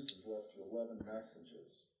friend Bruce has left you 11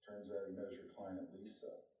 messages. Turns out he knows your client Lisa.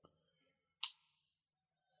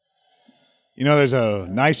 You know, there's a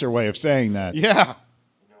nicer way of saying that. Yeah. You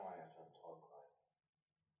know I have to unplug, right?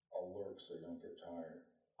 I'll lurk so you don't get tired.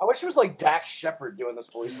 I wish it was like Dax Shepard doing this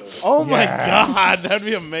voiceover. Oh my Yes. God, that'd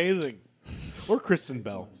be amazing. Or Kristen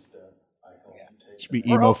Bell. Instead, I help you take Should be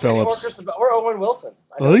We're Emo Owen- Phillips. We're Owen Wilson.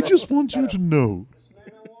 know I that. just want you to know. This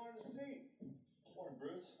man I wanted to see. Morning,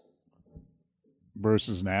 Bruce. Bruce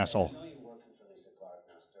is an asshole. I know you're working for Lisa Clark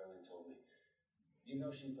now. Sterling told me. You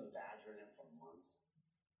know she's been badgering him for months.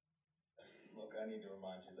 Look, I need to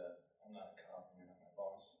remind you that I'm not a cop and you're not my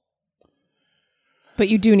boss. But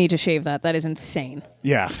you do need to shave that. That is insane.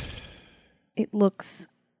 Yeah. It looks.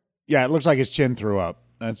 Yeah, it looks like his chin threw up.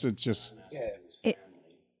 It's just. Yeah. It,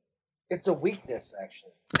 It's a weakness,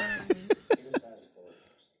 actually.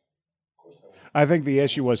 I think the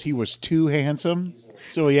issue was he was too handsome,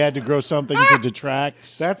 so he had to grow something to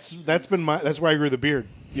detract. That's why I grew the beard.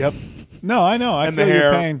 Yep. No, I know. I And feel the your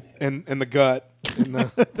hair pain. and the gut. And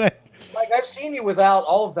the, Like, I've seen you without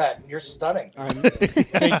all of that, and you're stunning. thank you, Jamie. I'm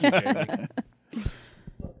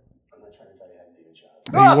not trying to tell you how to do your job.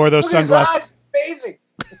 And he wore those Look at his sunglasses. eyes, It's amazing.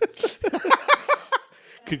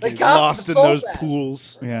 Could They get got lost the in soul those patch.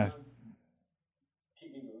 pools. Yeah.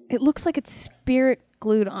 it looks like it's spirit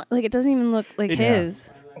glued on. Like it doesn't even look like It-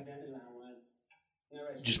 his.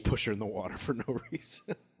 Just push her in the water for no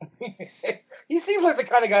reason. He seems like the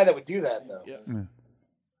kind of guy that would do that, though. Yes.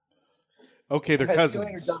 Okay, they're Has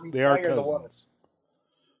Stealing cousins. Your Dummy They are Fire the cousins. Ones.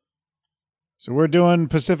 So we're doing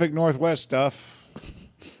Pacific Northwest stuff.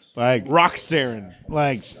 Like Rock staring.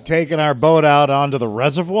 like taking our boat out onto the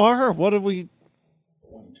reservoir? What did we...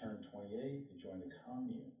 But when he turned 28, he joined a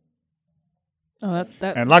commune. Oh,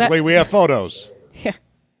 that. And luckily we have photos. Yeah.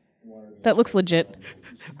 That looks legit.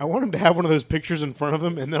 I want him to have one of those pictures in front of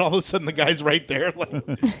him, and then all of a sudden the guy's right there. Like,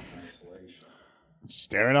 Isolation.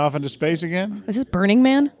 Staring off into space again? Is this Burning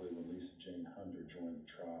Man? When Lisa Jane Hunter joined the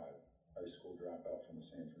tribe, high school dropout from the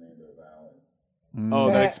San Fernando Valley.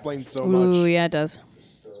 oh, that explains so much. Ooh, yeah, it does.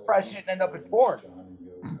 Probably shouldn't end up in porn. John and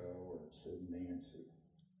Yoko or Sid and Nancy.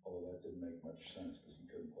 Although that didn't make much sense because he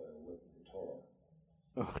couldn't play a lick guitar.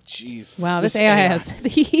 Oh, jeez. Wow, this AI has.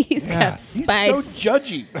 He's got He's spice. so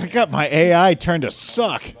judgy. I got my AI turned to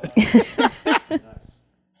suck.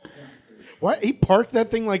 What? He parked that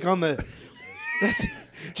thing like on the...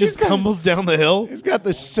 just tumbles down the hill? He's got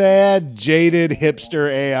the sad, jaded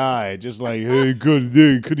hipster AI. Just like, hey, couldn't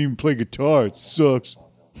even play guitar. It sucks. I've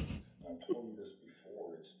told you this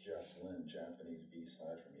before. It's Jeff Lynne, Japanese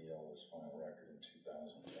B-side from ELO's final record in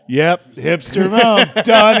 2001. Yep, hipster mom.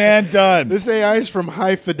 Done and done. This AI is from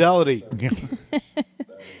High Fidelity. That is until a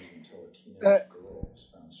teenage girl was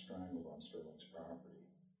found strangled on Sterling's property.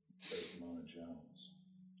 Desmona Jones.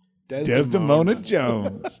 Desdemona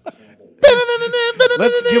Jones.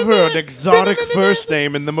 Let's give her an exotic first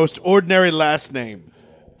name and the most ordinary last name.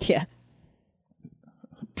 Yeah.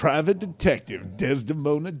 Private Detective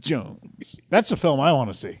Desdemona Jones. That's a film I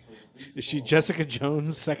want to see. Is she Jessica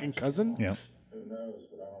Jones' second cousin? Yeah. Who knows,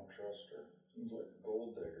 but I don't trust her. Seems like a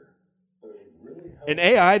gold digger. But it would really help An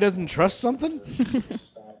AI doesn't trust something? if you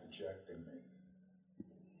stop ejecting me.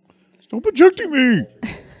 Stop ejecting me.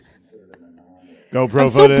 It's considered an anomaly. GoPro I'm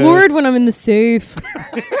so footage. bored when I'm in the safe.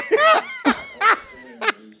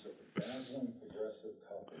 Dazzling progressive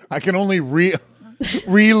couple. I can only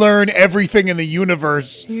relearn everything in the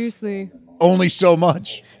universe. Seriously. Only so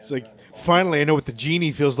much. It's like, finally, I know what the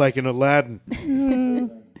genie feels like in Aladdin.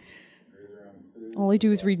 All I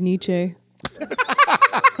do is read Nietzsche.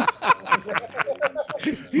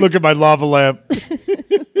 Look at my lava lamp. After Campbell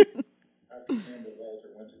Walter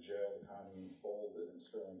went to jail, the commune folded and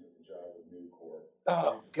Sterling took the job with New Corp.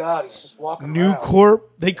 Oh, God, he's just walking New around.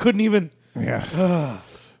 Corp? They couldn't even... Yeah.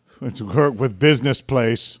 Went to work with Business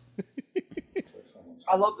Place.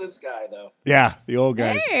 I love this guy, though. Yeah, the old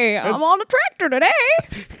guys. Hey, I'm on a tractor today.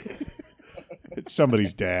 It's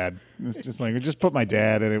somebody's dad. It's just like, just put my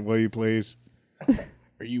dad in it, will you please?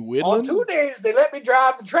 Are you On whittling? 2 days, they let me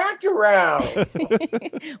drive the tractor around.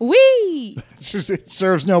 Wee. It's just, it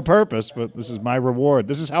serves no purpose, but this is my reward.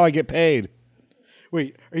 This is how I get paid.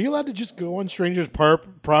 Wait, are you allowed to just go on strangers'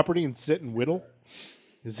 property and sit and whittle?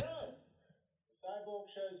 Is Cyborg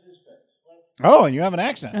shows his face. Well, Oh, and you have an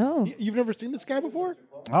accent. Oh. You've never seen this guy before?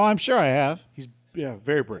 Oh, I'm sure I have. He's, yeah,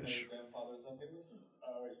 very British. grandfather or something with him?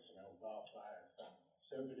 Oh, it's an old laugh. I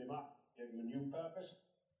sobered him up, gave him a new purpose.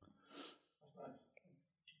 That's nice.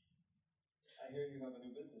 I hear you have a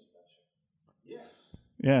new business venture. Yes.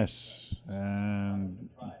 Yes. And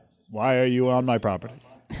why are you on my property?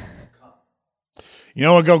 You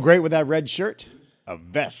know what would go great with that red shirt? A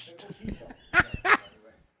vest.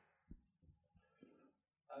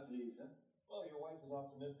 Lisa. Well, your wife is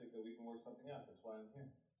optimistic that we can work something out. That's why I'm here.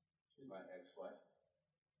 She's my ex-wife.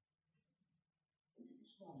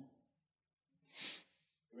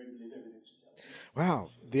 You ready to believe everything she tells you? Wow,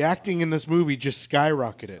 the acting in this movie just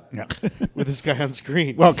skyrocketed with this guy on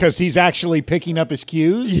screen. Well, because he's actually picking up his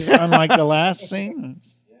cues, unlike the last scene.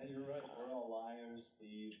 Yeah, you're right. We're all liars,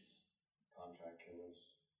 thieves, contract killers.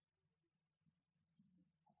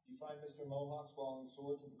 You find Mr. Mohawk swallowing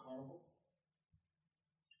swords at the carnival?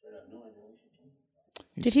 I have no idea what you're doing.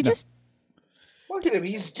 Did he just? Look at him.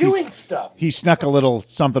 He's doing stuff. He snuck a little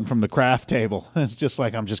something from the craft table. It's just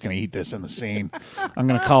like, I'm just going to eat this in the scene. I'm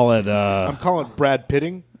going to call it... I'm calling it Brad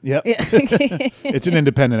Pitting. Yep. It's an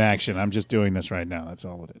independent action. I'm just doing this right now. That's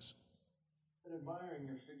all it is. I'm admiring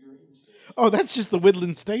your figurines. Oh, that's just the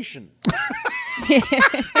Woodland Station.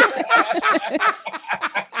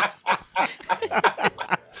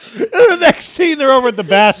 The next scene, they're over at the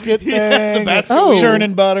basket thing. the basket Oh.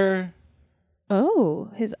 Churning butter. Oh,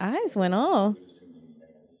 his eyes went all.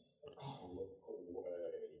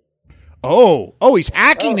 Oh, he's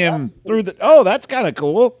hacking him through the... Oh, that's kind of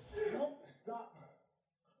cool.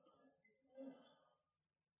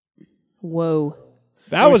 Whoa.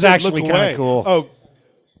 That was Said, actually "Look kind away." of cool. Oh,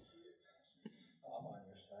 I'm on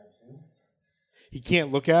your side, too. he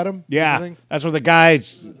can't look at him? Yeah, Anything? that's where the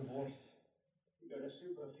guys... Divorce. You got a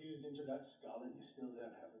super fused into that skull and you still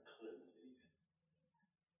don't have a clue.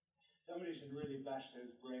 Somebody should really bash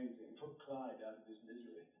those brains in, put Clyde out of his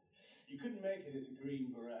misery. You couldn't make it as a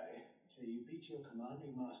Green Beret, so you beat your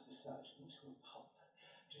commanding master sergeant to a pulp.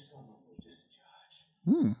 Just honorable discharge.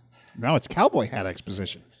 Now it's cowboy hat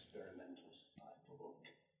exposition. Experimental cyborg.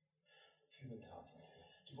 If you've been talking to,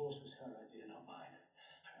 divorce was her idea, not mine.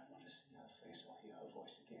 I don't want to see her face or hear her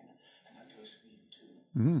voice again, and that goes for you too.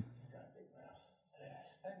 You've got a big mouth.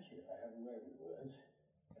 Thank you. I have a way with words,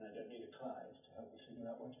 and I don't need a Clyde to help me figure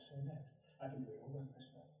out what to say next. I can do it all by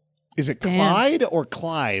myself. Is it Damn. Clyde or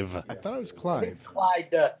Clive? I thought it was Clive.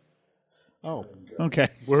 Clyde. Oh. Okay.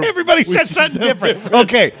 We're- Everybody we said said something something different.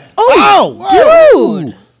 Okay. Oh,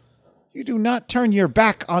 dude. You do not turn your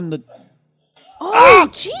back on the... Oh,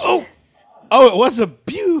 jeez. Oh, it was a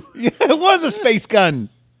pew. Yeah, it was a space gun.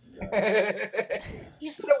 You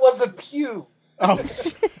said it was a pew. Oh.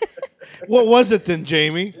 What was it then,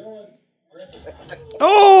 Jamie?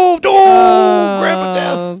 Oh, Grandpa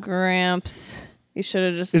Death. Oh, Gramps. You should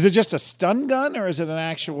have just. Is it just a stun gun or is it an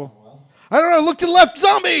actual... I don't know. Look to the left.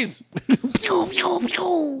 Zombies.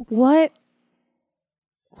 What?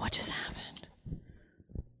 What just happened?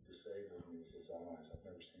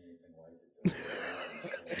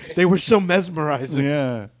 They were so mesmerizing.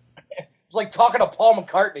 Yeah. It's like talking to Paul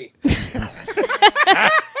McCartney.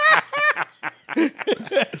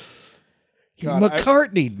 He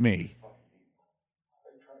McCartney'd me.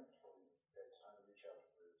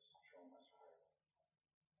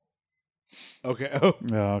 Okay. Oh.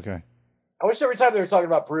 Oh, okay. I wish every time they were talking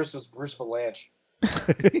about Bruce was Bruce Valanche.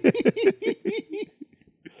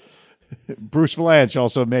 Bruce Valanche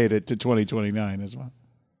also made it to 2029 as well.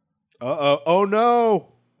 Uh-oh. Oh,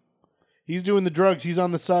 no. He's doing the drugs. He's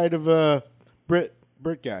on the side of Brit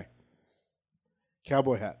guy.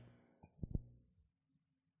 Cowboy hat.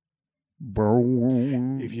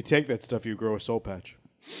 If you take that stuff, you grow a soul patch.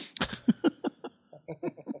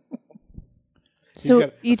 So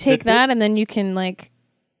got you a take Fitbit? that and then you can like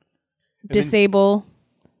then- disable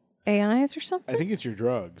AIs or something? I think it's your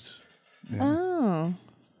drugs. Oh.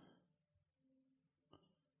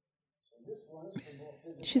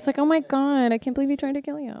 She's like, oh my God, I can't believe he tried to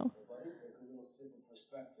kill you. Oh.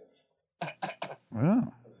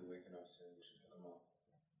 Waking up soon, we should hook him up.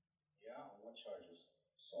 Yeah, on what charges?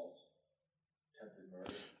 Assault. Attempted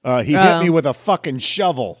murder. He hit me with a fucking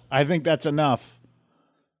shovel. I think that's enough.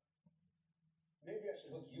 Maybe I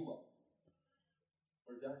should hook you up.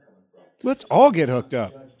 Where's that coming from? Let's all get hooked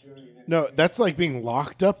up. Judge, jury, and No, that's like being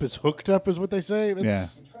locked up is hooked up is what they say.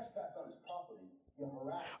 That's... you trespass on his property. You're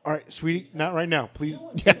harassed. All right, sweetie, not right now, please.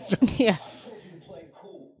 Yes. Yeah. I told you to play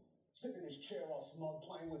cool. Sit in his chair all smug,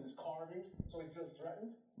 playing with his carvings, so he feels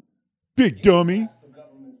threatened. Big dummy. The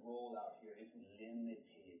government's role out here is limited.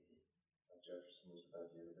 Jefferson was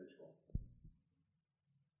about the individual.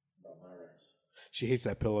 About my rights. She hates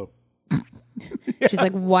that pillow. She's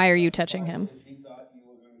like, why are you touching him? If he thought you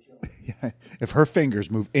were going to kill him. Yeah. If her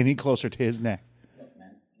fingers move any closer to his neck. Look,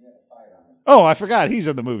 man, you had a fight on this. Oh, I forgot. He's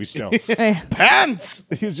in the movie still. Pants!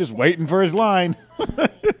 He was just waiting for his line. You've been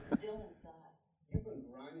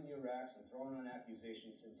grinding your axe and throwing on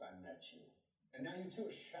accusations since I met you. And now you two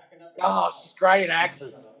are shacking up. Oh, she's grinding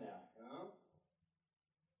axes. Now, huh?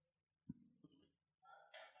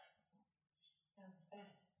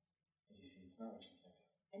 not what you think.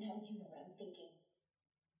 And how did you know what I'm thinking?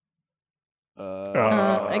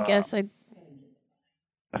 I guess I.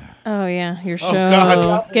 Oh yeah, your show.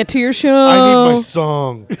 God. Get to your show. I need my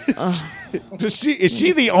song. Is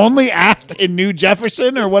she the only act in New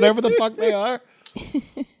Jefferson or whatever the fuck they are?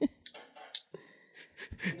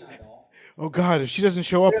 Oh God, if she doesn't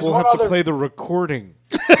show up, There's we'll one have to other- play the recording.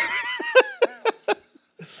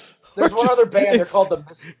 There's one other band. They're called the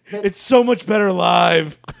Misfits. It's so much better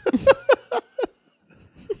live.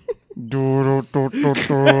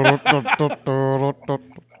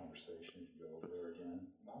 Conversation if you go over there again.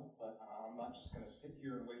 No, but I'm not just going to sit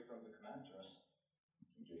here and wait for him to come after us.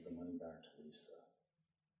 You give the money back to Lisa.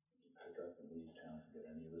 You pick up and leave town, forget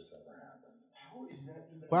any of this ever happened. How is that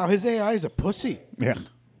even? Wow, his AI is a pussy. Yeah.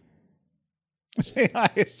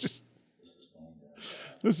 It's just,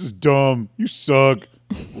 this is dumb. You suck.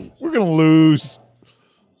 We're going to lose.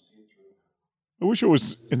 I wish it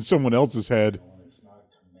was in someone else's head. It's not a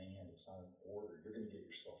command, it's not an order. You're going to get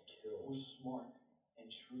yourself killed. We're smart and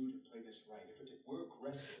true to play this right. If we're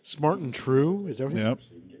aggressive, Smart and true. Is that what Yep.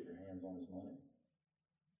 So you can get your hands on his money.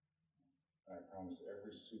 And I promise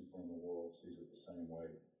every super in the world sees it the same way.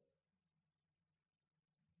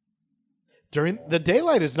 during the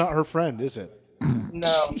daylight is not her friend, is it?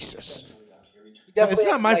 No. Jesus. It's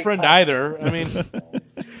not my friend either. I mean,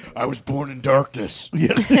 I was born in darkness.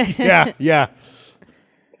 Yeah.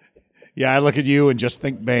 Yeah, I look at you and just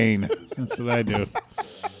think Bane. That's what I do. And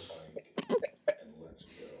let's go.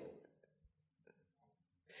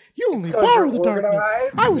 You only It's 'cause borrow you're the darkness.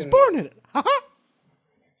 organized I was and- born in it. Ha-ha.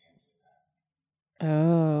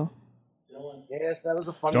 Oh. Yes, that was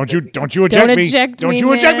a funny. Don't you thing. eject me. eject Don't me,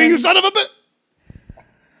 you eject me, man. you son of a bitch.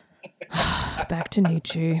 Back to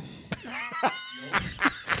Nietzsche.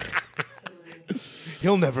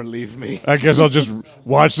 He'll never leave me. I guess I'll just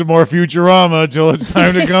watch some more Futurama until it's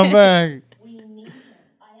time to come back. We need him.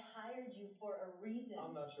 I hired you for a reason.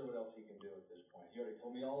 I'm not sure what else he can do at this point. You already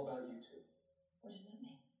told me all about you two. What does that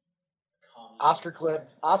mean? Oscar clip.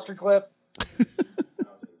 Oscar clip. When I was 18,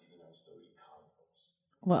 I was still eating comic books.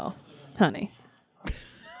 Well, honey.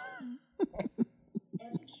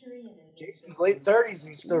 Epicureanism. Jason's late 30s.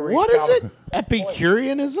 He's still reading. What is comic it?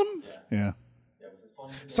 Epicureanism? Yeah. Yeah, was it fun?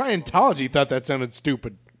 Scientology thought that sounded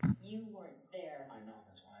stupid. You weren't there. I know,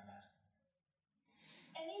 that's why I'm asking.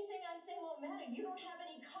 Anything I say won't matter. You don't have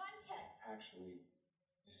any context. Actually,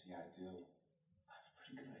 you see, I do. I have a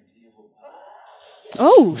pretty good idea of what.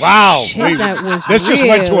 Oh, Wow. shit, Wait, that was this just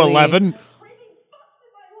went to really- 11.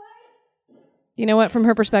 You know what? From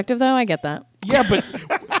her perspective, though, I get that. Yeah, but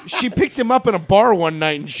she picked him up in a bar one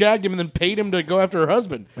night and shagged him and then paid him to go after her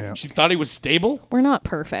husband. Yeah. She thought he was stable? We're not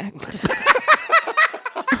perfect.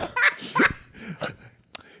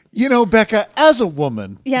 You know, Becca, as a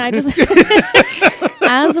woman, Yeah, I just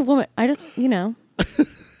as a woman, I just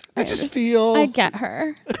I just feel I get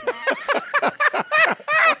her.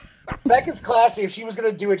 Becca's classy. If she was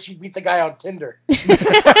gonna do it, she'd meet the guy on Tinder.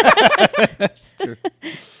 That's true.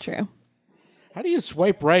 True. How do you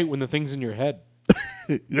swipe right when the thing's in your head?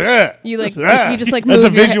 Yeah. You like Yeah. you just like That's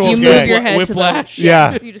move a your visual you gag. move your head Whiplash. to the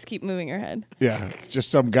Yeah. So you just keep moving your head. Yeah. It's just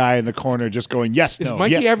some guy in the corner just going, yes, Is no.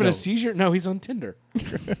 Mikey yes, having no. a seizure? No, he's on Tinder.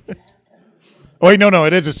 Oh, wait, no,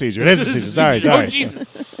 it is a seizure. It is a seizure. Sorry. Oh,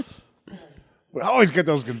 Jesus. We always get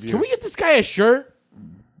those confused. Can we get this guy a shirt?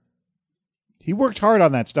 He worked hard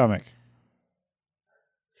on that stomach.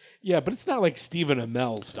 Yeah, but it's not like Stephen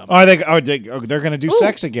Amell's stomach. They're going to do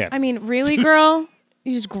sex again. I mean, really, girl?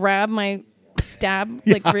 You just grab my stab?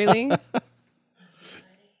 Like, really?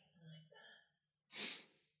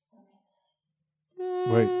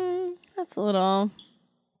 Wait. That's a little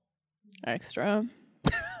extra.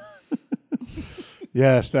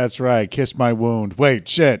 Yes, that's right. Kiss my wound. Wait,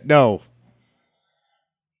 shit. No.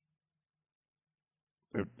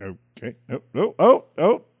 Okay.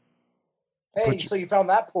 Oh. Hey, so you found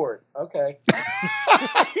that port? Okay.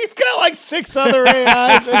 He's got like 6 other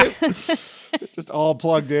AIs in it. Just all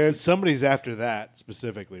plugged in. Somebody's after that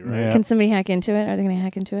specifically, right? Yeah. Can somebody hack into it? Are they going to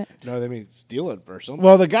hack into it? No, they mean steal it or something.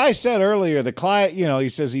 Well, the guy said earlier, the client, he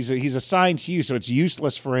says he's assigned to you, so it's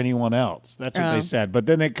useless for anyone else. That's what Oh. they said. But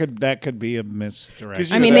then that could be a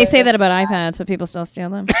misdirection. I mean, they say that about iPads, but people still steal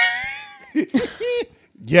them.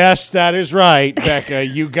 Yes, that is right, Becca.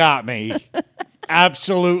 You got me.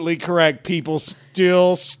 Absolutely correct. People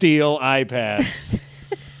still steal iPads.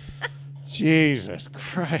 Jesus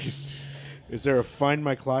Christ. Is there a Find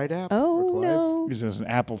My Clyde app? Oh, Or Clive? no. This is an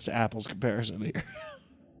apples to apples comparison here.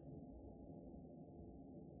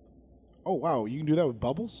 Oh, wow. You can do that with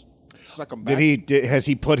bubbles? Suck them back. Has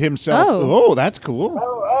he put himself? Oh. Oh, that's cool.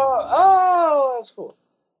 Oh, that's cool.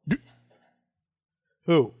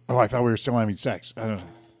 Who? Oh, I thought we were still having sex. I don't know.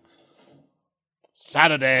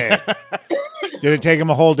 Saturday. Did it take him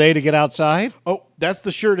a whole day to get outside? Oh, that's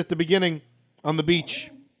the shirt at the beginning on the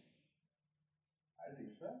beach. I think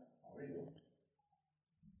so. How are you?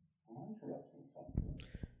 I'm interrupting something.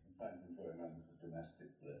 I'm trying to enjoy moments of domestic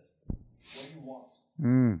bliss. What do you want?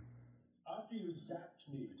 After you zapped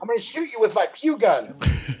me, I'm going to shoot you with my pew gun.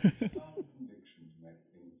 Some convictions make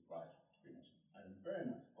things right between us. I had a very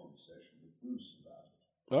nice conversation with Bruce about it.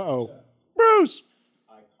 Uh-oh. Bruce.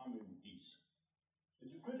 I come in peace.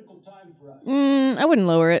 It's a critical time for us. I wouldn't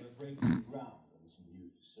lower it. We're breaking ground on some new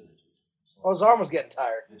facilities. So Oh, his arm was getting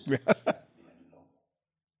tired. this can't be any longer.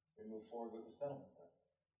 We move forward with the settlement then.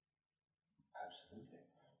 Absolutely.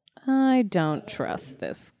 I don't trust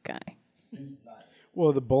this guy. Please lie.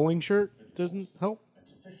 Well, the bowling shirt doesn't help.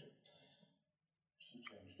 It's efficient. She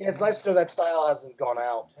changed Yeah, it's nice to know that style hasn't gone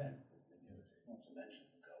out. 10 with annuity, not to mention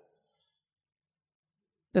the gold.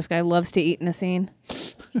 This guy loves to eat in a scene.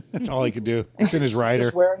 That's all he could do. It's in his rider.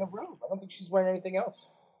 Just wearing a robe. I don't think she's wearing anything else.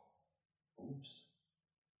 Oops.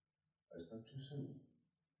 I spoke too soon.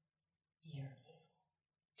 Can't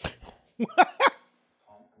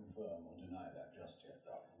confirm or deny that just yet,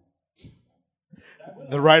 darling.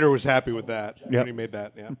 The writer was happy with that Yep. when he made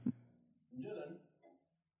that. Yeah. Dylan, I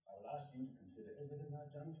will ask you to consider everything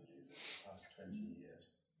I've done for you the past 20 years.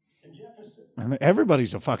 In Jefferson, And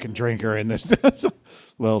everybody's a fucking drinker in this.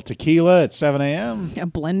 Little tequila at 7 a.m. A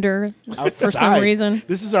blender for Outside. some reason.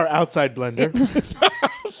 This is our outside blender.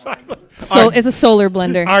 So it's a solar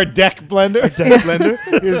blender. Our deck blender. Deck blender.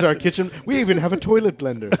 Here's our kitchen. We even have a toilet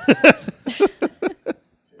blender.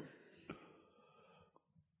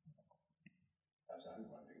 Perhaps I'm the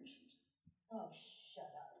one being cheated. Oh,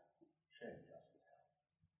 shut up. Shame doesn't help.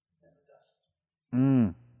 Never does.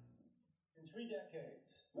 Mm. in 3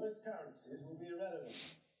 decades, most currencies will be irrelevant.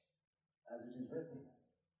 As it is written,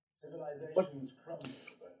 civilizations crumble,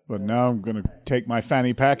 But now I'm going to take my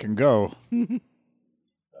fanny pack and go. So I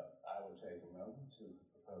will take a moment to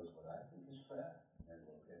propose what I think is fair, and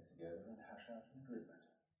we'll get together and hash out an agreement.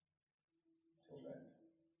 Till then,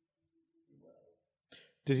 be well.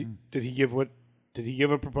 Did he give what? Did he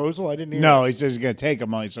give a proposal? I didn't hear. No, he says he's going to take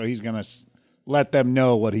them, so he's going to let them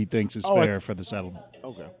know what he thinks is fair for the settlement.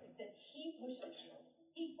 Okay. Except he pushed it through.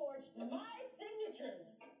 He forged my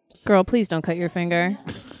signatures. Girl, please don't cut your finger.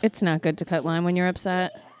 It's not good to cut lime when you're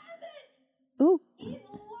upset. Ooh. He's lying.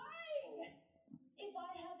 If I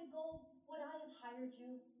had the gold, would I have hired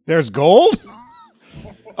you? There's gold?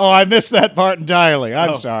 Oh, I missed that part entirely.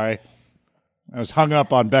 I'm sorry. I was hung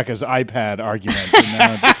up on Becca's iPad argument.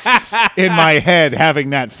 And now in my head,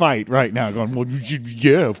 having that fight right now, going, well,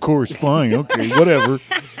 yeah, of course, fine, okay, whatever.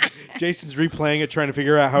 Jason's replaying it, trying to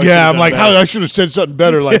figure out how. Yeah, I'm like, how I should have said something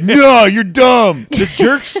better. Like, no, you're dumb. the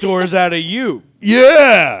jerk store's out of you.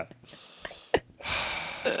 Yeah.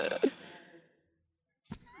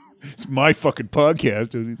 It's my fucking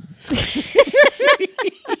podcast.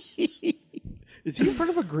 Is he in front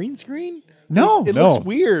of a green screen? No, It no. looks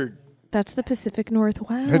weird. That's the Pacific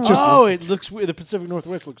Northwest. It's just- Oh, it looks weird. The Pacific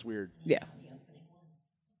Northwest looks weird. Yeah.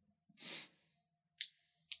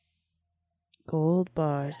 Gold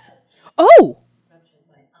bars. Oh!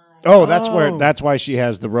 Oh, that's why she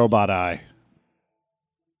has the robot eye.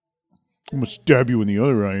 I'm gonna stab you in the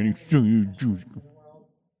other eye. Took 6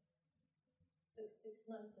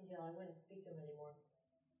 months to heal. I wouldn't speak to him anymore.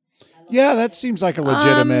 Yeah, that seems like a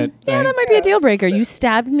legitimate Yeah, thing. that might be a deal breaker. You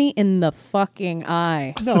stabbed me in the fucking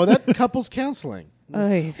eye. No, that couple's counseling.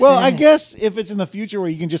 Oy, Well, I fuck. guess if it's in the future where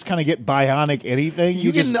you can just kind of get bionic anything,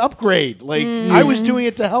 You get just an upgrade. Like I was doing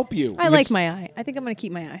it to help you. I like my eye. I think I'm going to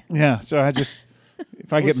keep my eye. yeah. So I just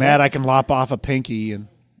if I get mad, I can lop off a pinky and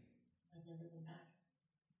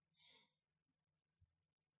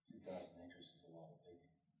 2,000 acres is a lot of digging.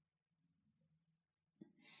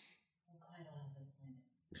 Clyde will help us find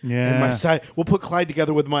it. yeah, And my side. We'll put Clyde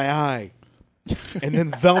together with my eye, and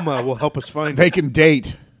then Velma will help us find they it. can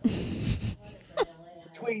date.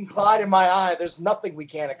 Between Clyde and my eye, there's nothing we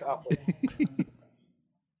can't accomplish. I think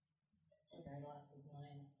I lost his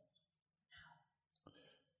mind.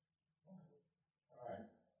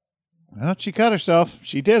 Well, she cut herself.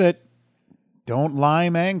 She did it. Don't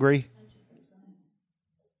lime angry.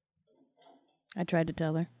 I tried to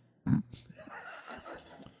tell her.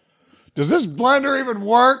 Does this blender even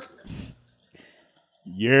work?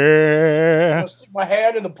 I'm Yeah. gonna stick my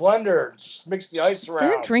hand in the blender, just mix the ice They're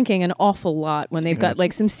around. drinking an awful lot when they've got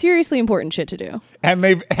like some seriously important shit to do. And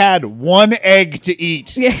they've had one egg to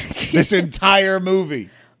eat Yeah. this entire movie.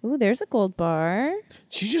 Ooh, there's a gold bar.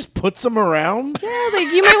 She just puts them around. Yeah, like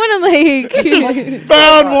you might want to like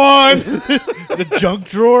Found one. The junk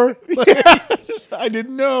drawer. I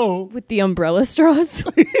didn't know. with the umbrella straws.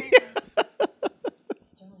 Sterling planted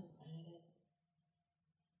it.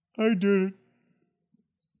 I did it.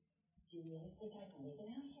 Do you really think I can leave it out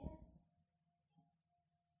here?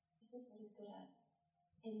 This is what he's good at.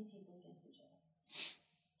 Pitting people against each other.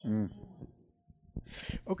 Anything he wants.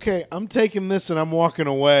 Okay, I'm taking this and I'm walking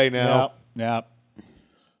away now. Yep.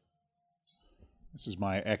 This is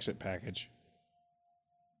my exit package.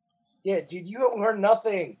 Yeah, dude, you learned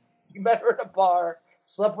nothing. You met her at a bar,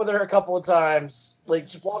 slept with her a couple of times. Like,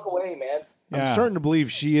 just walk away, man. I'm starting to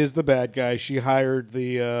believe she is the bad guy. She hired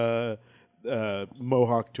the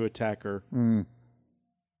Mohawk to attack her. Mm.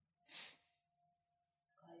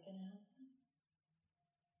 Is Clyde gonna help us?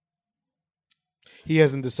 He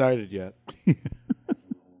hasn't decided yet.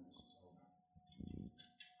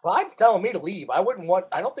 Clyde's telling me to leave. I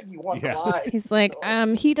don't think you want Yeah. Clyde. He's like,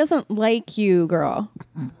 he doesn't like you, girl.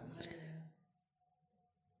 I'll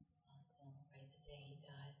celebrate the day he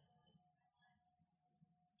dies.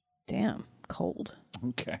 Damn, cold.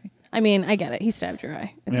 Okay. I mean, I get it. He stabbed your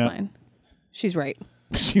eye. It's Yeah. fine. She's right.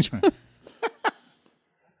 She's right.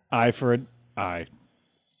 Eye for an eye.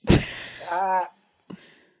 Ah, Learn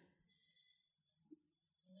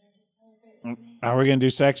to celebrate with me. Are we going to do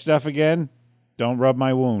sex stuff again? Don't rub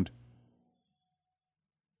my wound.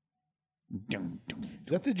 Is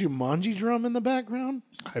that the Jumanji drum in the background?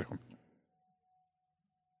 I don't.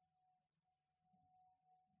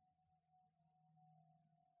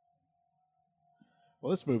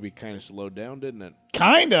 Well, this movie kind of slowed down, didn't it?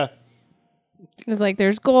 Kinda. It was like,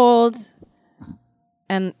 there's gold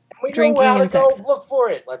and we drinking know how to and go sex. look for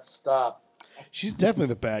it. Let's stop. She's definitely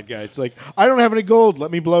the bad guy. It's like, I don't have any gold.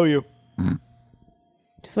 Let me blow you.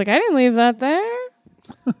 She's like, I didn't leave that there.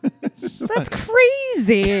 It's just That's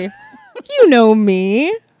crazy. You know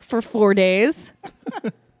me for 4 days.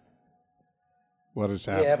 what has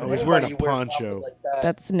Yeah, happened? but Oh, he's wearing a anybody who wears poncho. something like that,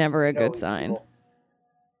 That's never a you know good he's sign. evil.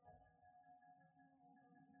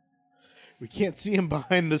 We can't see him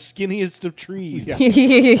behind the skinniest of trees. Yeah.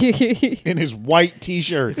 Yeah, In his white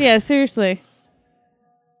T-shirt. seriously.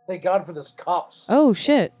 Thank God for this cops. Oh,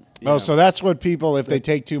 shit. Oh, so that's what people, if they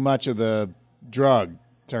take too much of the drug,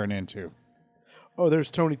 turn into. Oh, there's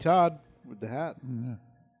Tony Todd with the hat.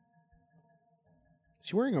 Is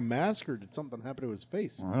he wearing a mask or did something happen to his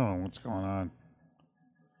face? I don't know what's going on.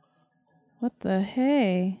 What the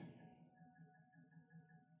hey?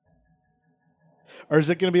 Or is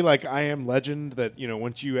it going to be like I Am Legend that,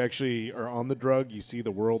 once you actually are on the drug, you see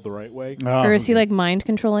the world the right way? Oh, Or is he okay. like mind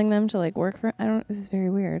controlling them to like work for? I don't. This is very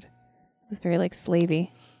weird. It's very like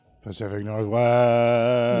slavey. Pacific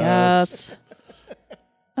Northwest? Yes.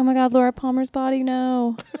 Oh my God, Laura Palmer's body.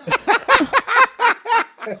 No.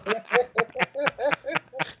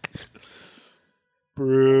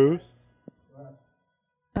 Bruce.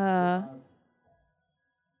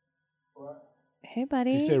 Hey,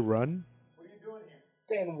 buddy. Did you say run? What are you doing here?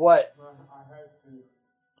 Saying what? I had to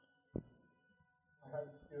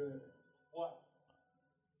do it. What?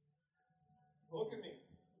 Look at me.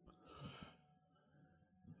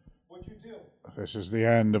 What'd you do? This is the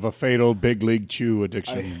end of a fatal big league chew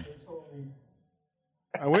addiction. They told me.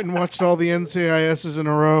 I went and watched all the NCISs in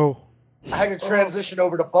a row. I had to transition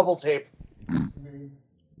over to bubble tape. Me.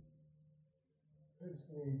 It's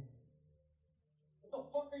me. What the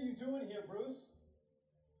fuck are you doing here, Bruce?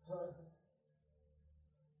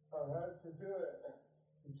 I had to do it.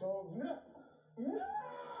 You told me. No.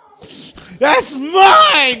 That's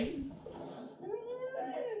mine!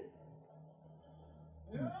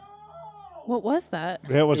 No. What was that?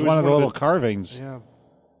 It was one of the little carvings. Yeah.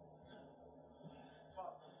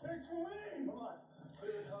 It's me. Come on.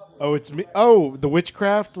 Oh, it's me. Oh, the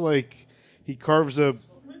witchcraft? Like, he carves a...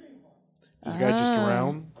 This guy just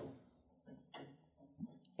drowned?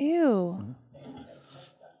 Ew.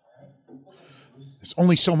 There's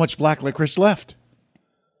only so much black licorice left.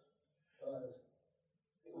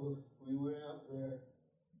 We went up there.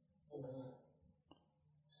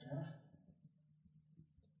 Sarah?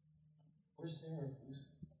 Where's Sarah, Bruce?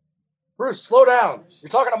 Bruce, slow down. You're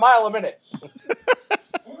talking a mile a minute.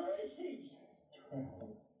 Where is she?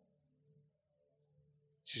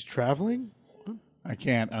 She's traveling? I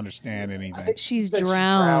can't understand I anything. think She's that she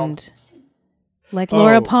drowned. Like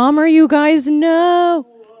Laura Oh. Palmer, you guys know.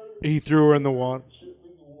 He threw her in the water. Shit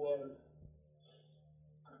in the water.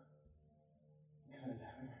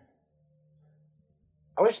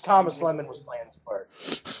 I wish Thomas Lemon was playing this part.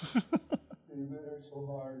 They hit her so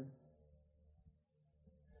hard.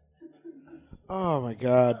 Oh, my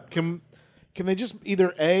God. Can they just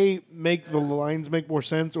either A, make the lines make more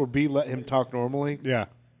sense, or B, let him talk normally? Yeah.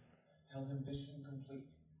 Tell him mission complete.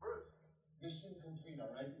 Mission complete, all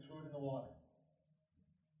right? You threw it in the water.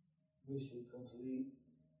 Mission complete.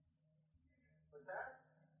 What's that?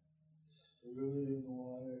 Threw it in the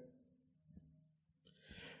water.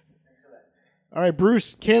 Excellent. All right,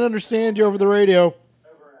 Bruce, can't understand you over the radio. Over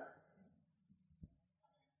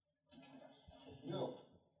and out. No.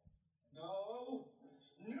 No.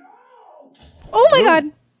 No! Oh my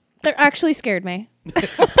god. They're actually scared me.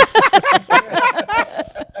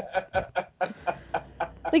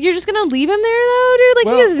 Like, you're just going to leave him there, though, dude? Like,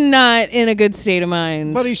 Well- he is not in a good state of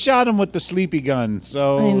mind. But he shot him with the sleepy gun,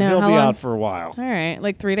 so I know. he'll How be long? out for a while. All right.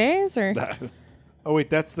 Like 3 days? Or Oh, wait,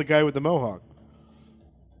 that's the guy with the mohawk.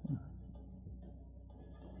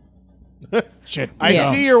 Shit. I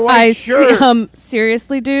Yeah. see your white shirt.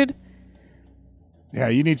 Seriously, dude? Yeah,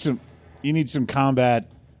 you need some combat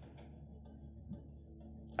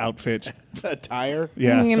outfit. Attire.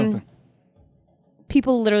 Yeah, I mean, something.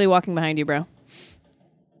 People literally walking behind you, bro.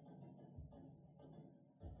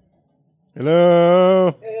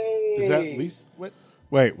 Hello. Hey. Is that Lisa? What?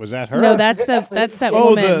 Wait, was that her? No, that's That's that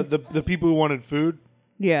Oh, woman. the people who wanted food?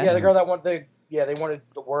 Yeah. Yeah, the girl that wanted they wanted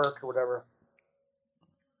to work or whatever.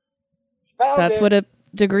 Found That's it. what a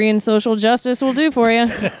degree in social justice will do for you.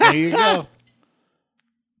 There you go.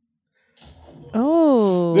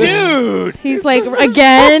 Oh. Dude! He's like,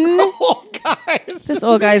 again? Old guys. This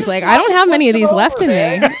old guy's like, I don't have many of these left in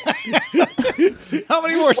me. How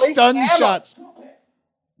many Just more waste stun ammo. shots?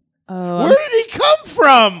 Oh, Where did he come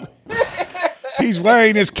from? He's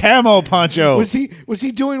wearing his camo poncho. Was he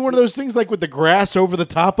doing one of those things like with the grass over the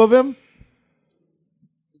top of him?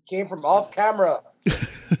 Came from off camera.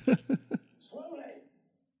 Slowly.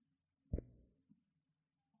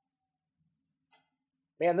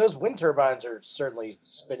 Man, those wind turbines are certainly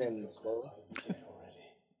spinning slowly.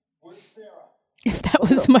 Where's Sarah? if that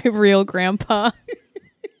was my real grandpa. I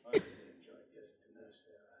really enjoyed getting to know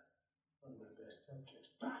Sarah. One of my best subjects.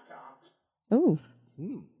 Back up. Ooh.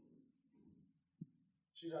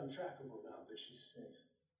 She's untrackable now, but she's safe.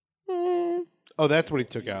 Mm. Oh, that's what he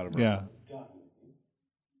took out of her. Yeah. Gun with me.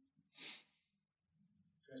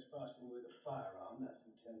 Trespassing with a firearm, that's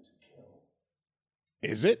intent to kill.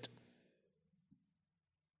 Is it?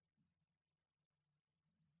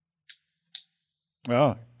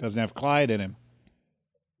 Oh, doesn't have Clyde in him.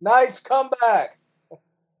 Nice comeback. What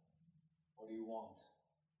do you want?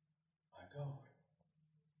 My gold.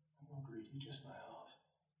 I'm not greedy, just my heart.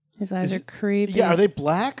 His eyes are creepy. Yeah, are they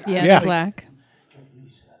black? Yeah, Yeah. they're black. Get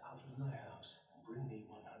Lisa out of my house and bring me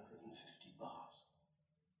 150 bars.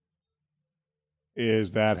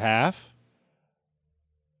 Is that half?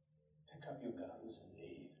 Pick up your guns and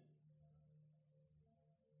leave.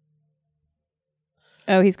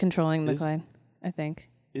 Oh, he's controlling the Is- Clyde, I think.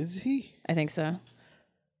 Is he? I think so.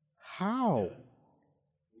 How?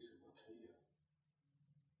 Lisa will kill you.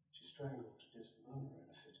 She strangled Desdemona in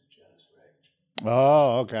a fit of jealous rage.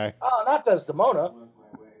 Oh, okay. Oh, not Desdemona. Worked my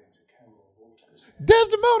way into Campbell Walters.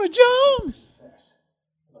 Desdemona Jones. Confess.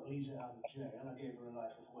 I got Lisa out of jail. I gave her a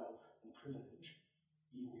life of wealth and privilege.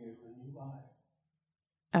 Even gave her a new eye.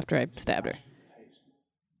 After I stabbed her. She pays me.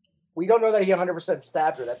 We don't know that he 100%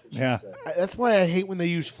 stabbed her. That's what she Yeah. said. That's why I hate when they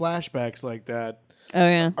use flashbacks like that. Oh,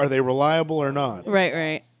 yeah. Are they reliable or not? Right,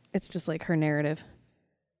 right. It's just like her narrative.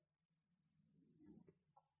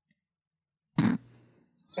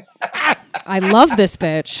 I love this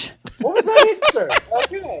bitch. What was that insert?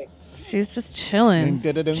 Okay. She's just chilling.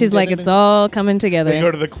 Ding, ding, ding, She's like, ding, it's ding. all coming They go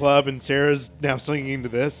together. to the club and Sarah's now singing to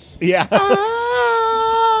this. Yeah.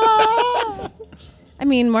 I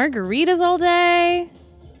mean, margaritas all day.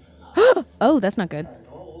 Oh, that's not good.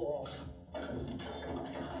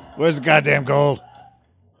 Where's the goddamn gold? Crazy,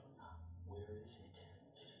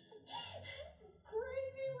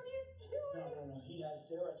 what are you doing? No, he has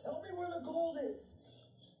Sarah. Tell me where the gold is.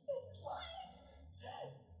 He's lying.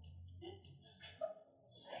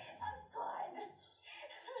 Ask Clyde.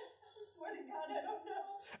 I swear to God, I don't know.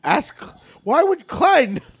 Ask, why would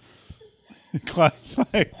Clyde? Clyde's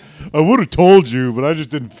like, I would have told you, but I just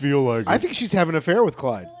didn't feel like it. I think she's having an affair with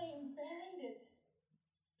Clyde. Really buried it.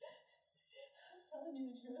 I'm telling you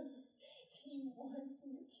the truth. He wants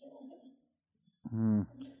you to kill him.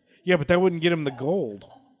 Yeah, but that wouldn't get him the gold.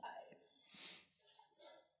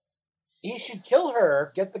 He should kill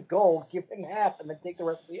her, get the gold, give him half, and then take the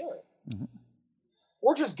rest of the other.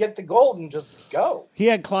 Or just get the gold and just go. He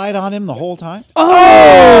had Clyde on him the whole time?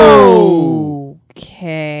 Oh!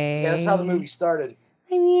 Okay. Yeah, that's how the movie started.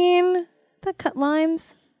 I mean, that cut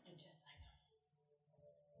limes. And just like him,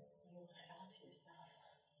 you want it all to yourself.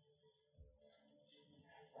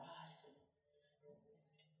 You're a fraud.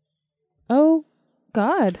 Oh,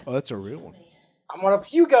 God. Oh, that's a real one. I'm gonna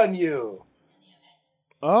puke on you.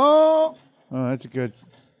 Oh. Oh, that's a good.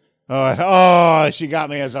 Oh, she got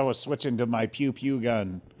me as I was switching to my pew pew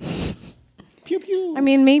gun. Pew pew. I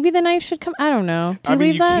mean, maybe the knife should come. I don't know. Do you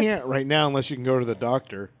leave you that? can't right now unless you can go to the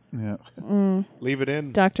doctor. Yeah. Leave it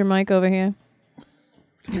in. Dr. Mike over here.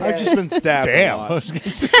 I've just been stabbed a Damn. lot. I was gonna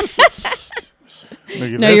say-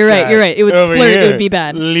 Look at No, this you're right. guy You're right. It would over splurt. It here, would be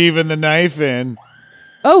bad. Leaving the knife in.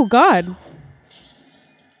 Oh, God.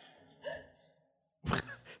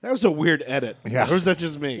 That was a weird edit. Yeah. Or was that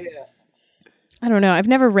just me? Yeah. I don't know. I've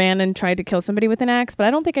never ran and tried to kill somebody with an axe, but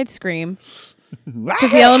I don't think I'd scream.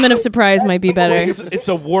 Because the element of surprise might be better. It's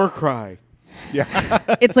a war cry.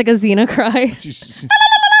 It's like a Xena cry.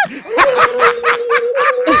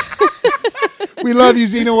 We love you,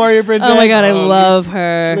 Xena Warrior Princess. Oh, my God. I love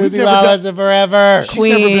her. Lucy never Lawless forever.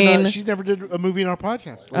 Queen. She's never did a movie in our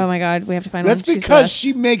podcast. Oh, my God. We have to find That's one. She's because the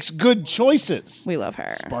she makes good choices. best. We love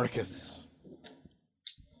her. Spartacus.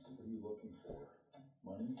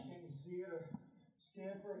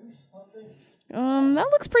 That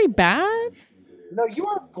looks pretty bad. No, you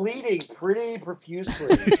are bleeding pretty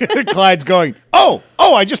profusely. Clyde's going, oh,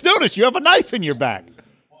 I just noticed you have a knife in your back.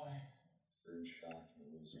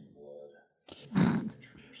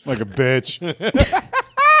 Like a bitch.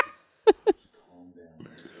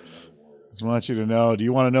 Just want you to know, do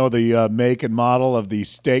you want to know the make and model of the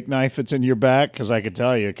steak knife that's in your back? Because I could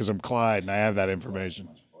tell you, because I'm Clyde and I have that information.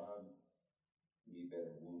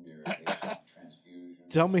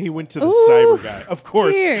 Tell me he went to the cyber guy. Of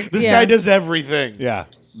course. Dear. This Yeah. guy does everything. Yeah,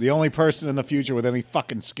 the only person in the future with any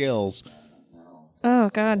fucking skills. Oh,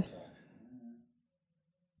 God.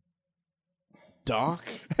 Doc?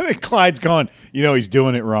 I think Clyde's going, he's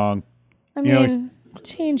doing it wrong. I You know, mean,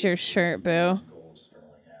 change your shirt, boo.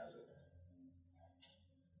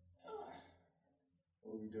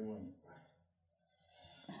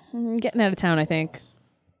 I'm getting out of town, I think.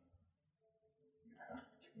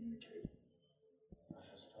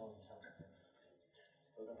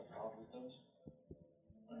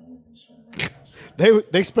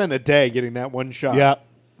 They spent a day getting that one shot. Yeah.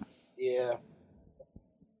 Yeah.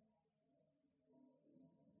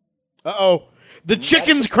 Uh-oh. The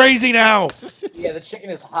chicken's crazy now. Yeah, the chicken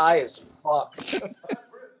is high as fuck.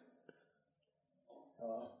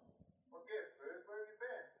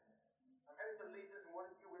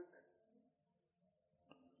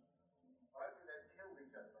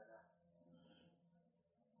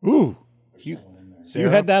 Ooh. You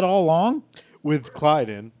had that all along? With Clyde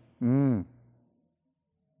in. Mm.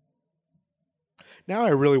 Now I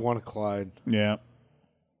really want a Clyde. Yeah.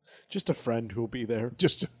 Just a friend who'll be there.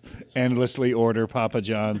 Just endlessly order Papa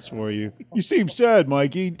John's for you. You seem sad,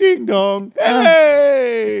 Mikey. Ding dong.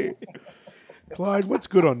 Hey! Clyde, what's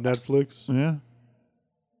good on Netflix? Yeah.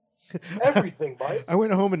 Everything, Mike. I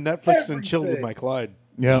went home and Netflixed and chilled with my Clyde.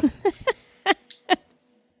 Yeah.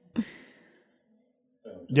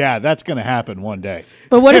 Yeah, that's gonna happen one day.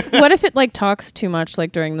 But what if it like talks too much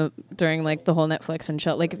like during like the whole Netflix and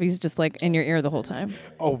chill? Like if he's just like in your ear the whole time.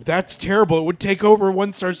 Oh, that's terrible. It would take over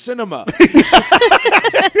One Star Cinema.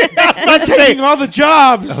 It's not taking all the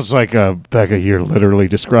jobs. I was like, Becca, you're literally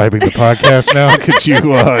describing the podcast now. Could you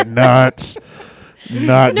not just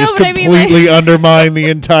but I mean, completely undermine the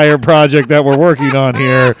entire project that we're working on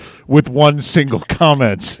here with one single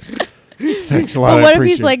comment? Thanks a lot. But what I if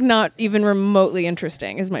appreciate he's like not even remotely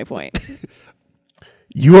interesting? Is my point.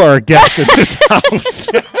 You are a guest in this house.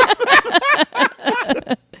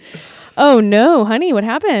 Oh no, honey, what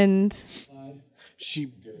happened?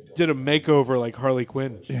 She did a makeover like Harley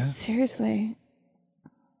Quinn. Yeah. Seriously.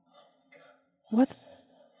 What's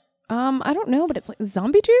I don't know, but it's like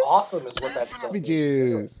zombie juice? Awesome is what that stuff Zombie is.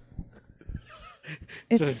 juice.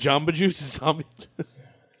 Is it a Jamba Juice? Zombie?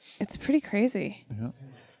 It's pretty crazy.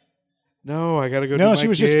 No, I gotta go. No, do she my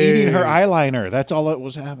was just eating her gig. eyeliner. That's all that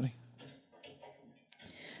was happening.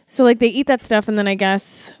 So like they eat that stuff and then I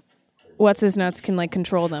guess what's his nuts can like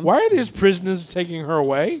control them. Why are these prisoners taking her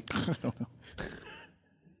away?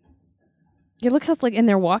 You look how like and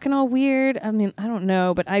they're walking all weird. I mean, I don't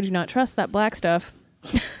know, but I do not trust that black stuff.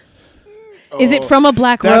 Is it from a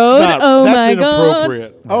black road? That's my god.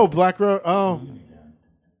 inappropriate. Oh, Black Road. Oh, I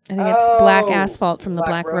think it's black Oh, asphalt from the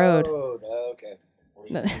black road. Okay.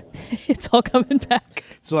 It's all coming back.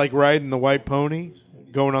 it's like riding the white pony,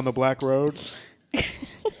 going on the Black Road. It's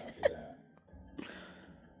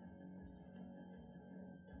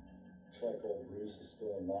like old Bruce is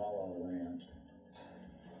still in La La Land.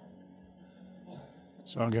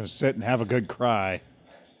 So I'm going to sit and have a good cry.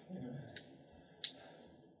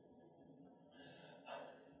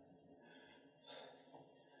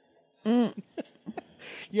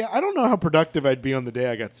 Yeah, I don't know how productive I'd be on the day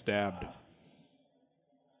I got stabbed.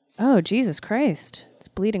 Oh, Jesus Christ. It's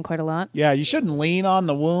bleeding quite a lot. Yeah, you shouldn't lean on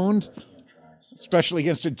the wound, especially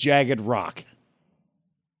against a jagged rock.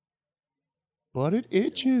 But it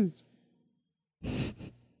itches.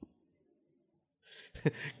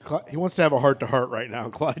 He wants to have a heart-to-heart right now,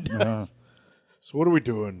 Clyde does. So what are we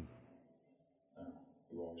doing?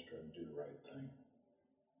 You always try to do the right thing.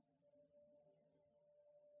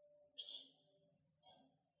 Just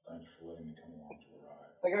thanks for letting me come along to a ride.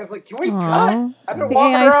 The guy's like, can we Aw. cut? I've been The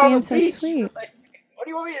walking AI's around being the so beach. sweet. Like, what do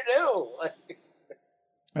you want me to do? Like,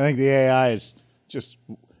 I think the AI is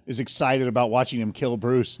excited about watching him kill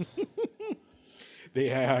Bruce. The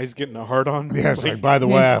AI's getting a heart on. Yeah, it's like, by the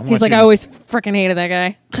way, I He's want like, you I to- always freaking hated that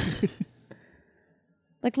guy.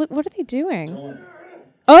 Like, look, what are they doing?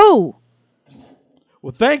 Oh!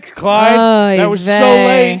 Well, thanks, Clyde. Oy That was so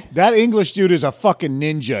vey. late. That English dude is a fucking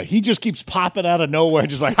ninja. He just keeps popping out of nowhere,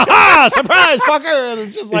 just like, ha! Surprise, fucker! And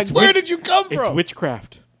it's just like, It's where wit- did you come It's from?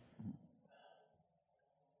 witchcraft.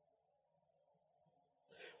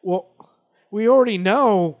 Well, we already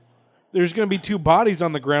know there's going to be 2 bodies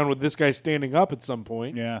on the ground with this guy standing up at some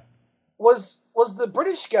point. Yeah. was the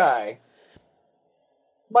British guy,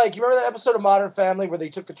 Mike, you remember that episode of Modern Family where they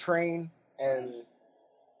took the train and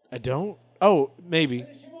I don't. Oh, maybe.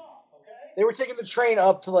 they were taking the train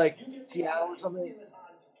up to like Seattle or something,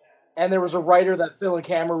 and there was a writer that Phil and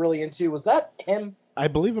Cam were really into. Was that him? I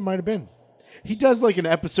believe it might have been. He does like an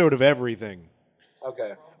episode of everything.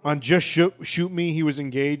 Okay. On Just Shoot Me, he was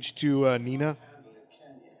engaged to Nina.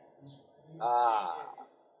 Ah.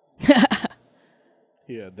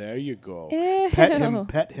 Yeah, there you go. Ew. Pet him,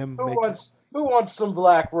 pet him. Who make- wants some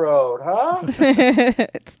Black Road, huh?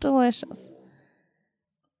 It's delicious.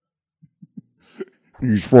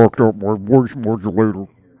 He's fucked up my voice modulator.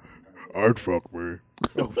 I'd fuck me.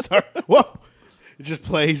 Oh, sorry. Whoa. It just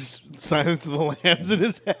plays Silence of the Lambs in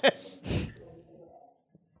his head.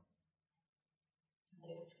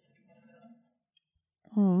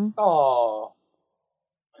 Oh.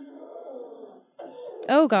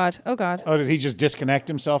 Oh, God. Oh, God. Oh, did he just disconnect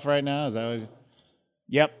himself right now? Is that what?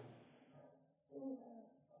 Yep.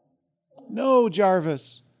 No,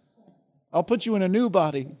 Jarvis. I'll put you in a new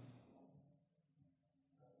body.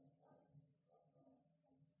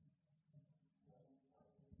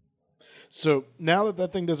 So now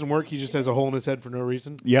that thing doesn't work, he just has a hole in his head for no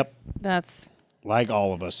reason. Yep. That's Like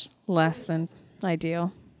all of us. less than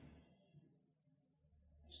ideal.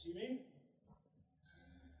 See me?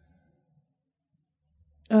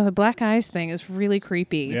 Oh, the black eyes thing is really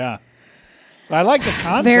creepy. Yeah. I like the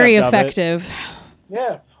concept Very of it. effective.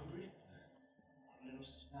 Yeah.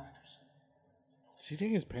 Is he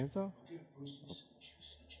taking his pants off?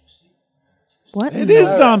 What? It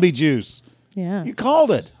is zombie juice. Yeah. You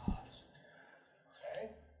called it.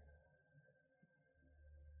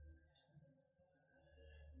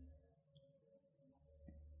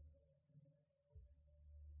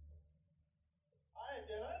 Hi,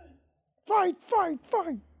 Dylan. Fight, fight,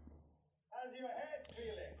 fight. How's your head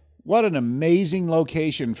feeling? What an amazing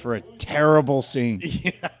location for a terrible scene.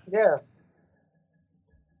 Yeah.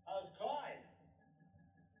 How's Clyde?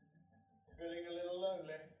 Feeling a little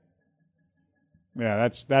lonely? Yeah,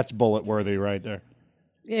 that's bullet worthy right there.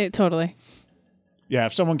 Yeah, totally. Yeah,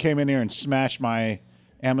 if someone came in here and smashed my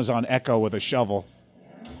Amazon Echo with a shovel.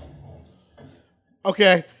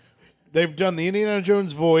 Okay. They've done the Indiana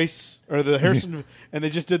Jones voice, or the Harrison, and they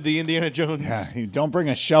just did the Indiana Jones. Yeah, you don't bring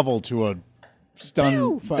a shovel to a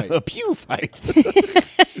stun fight. A pew fight. To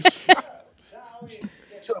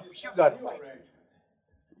a pew gun fight.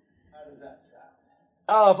 How does that sound?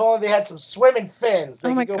 Oh, if only they had some swimming fins. They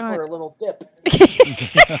Oh my could go God. for a little dip. Very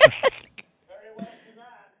wealthy man.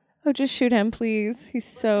 Oh, just shoot him, please. He's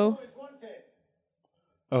so. Always wanted.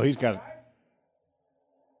 Oh, he's got it.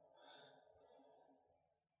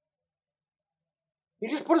 He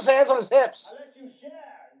just put his hands on his hips. I'll let you share.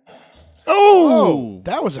 Oh,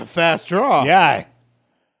 That was a fast draw. yeah.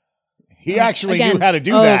 He actually Again. knew how to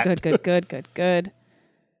do Oh, that. good, good, good, good, good.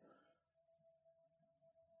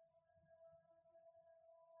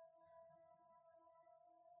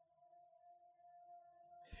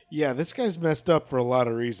 Yeah, this guy's messed up for a lot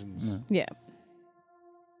of reasons. Yeah.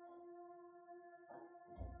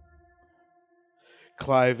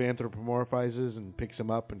 Clive anthropomorphizes and picks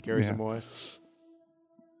him up and carries Yeah. him away. He's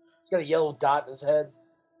got a yellow dot in his head.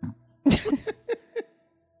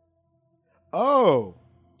 Oh,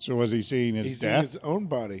 So was he seeing his he's seeing death? his own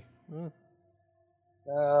body.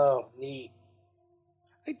 Oh, neat.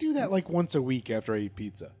 I do that like once a week after I eat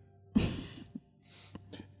pizza.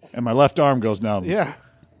 And my left arm goes numb. Yeah.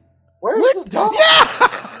 Where's the dog?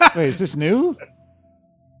 Wait, is this new?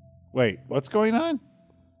 Wait, what's going on?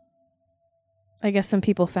 I guess some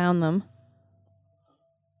people found them.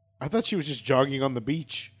 I thought she was just jogging on the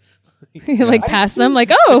beach. Like past them, like,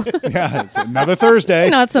 oh, Yeah, it's another Thursday.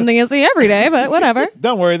 not something I see every day, but whatever.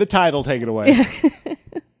 Don't worry, the tide will take it away.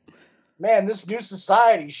 Man, this new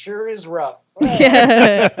society sure is rough.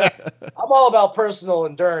 Yeah. I'm all about personal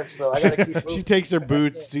endurance, though. I gotta keep moving. She takes her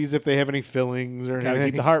boots, sees if they have any fillings or Gotta keep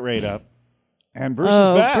anything. the heart rate up. And Bruce is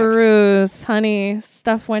Oh, back. Bruce, honey,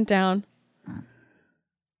 stuff went down.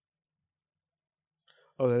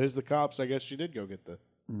 Oh, that is the cops. I guess she did go get the.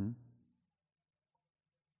 Mhm.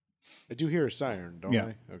 I do hear a siren, don't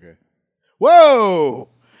Yeah. I? Okay. Whoa!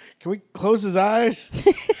 Can we close his eyes?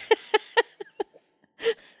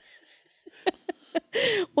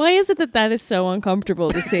 Why is it that is so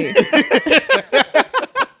uncomfortable to see?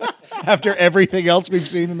 After everything else we've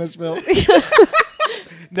seen in this film. Now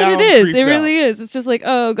But it I'm is. creeped It really out. is. It's just like,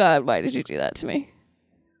 oh God, why did you do that to me?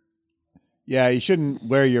 Yeah, you shouldn't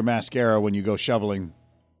wear your mascara when you go shoveling.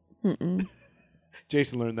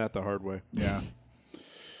 Jason learned that the hard way. Yeah.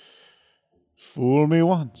 Fool me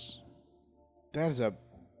once. That is a.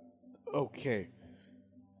 Okay.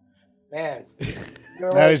 Man,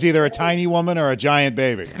 That is either a tiny woman or a giant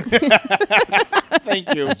baby.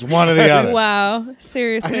 Thank you. It's one or the other. Wow,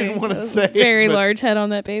 seriously. I didn't wanna That was say a it, very but- large head on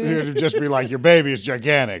that baby. It would just be like, your baby is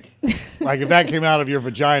gigantic. Like, if that came out of your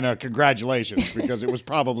vagina, congratulations, because it was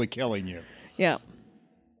probably killing you. Yeah.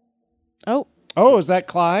 Oh, Oh, is that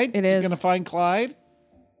Clyde? It Is he is. going to find Clyde?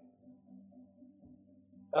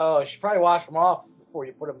 oh, you should probably wash them off before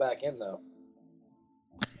you put them back in, though.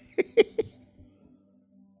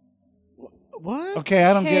 What? Okay,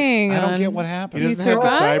 I don't Hang get on. what He happened. doesn't have the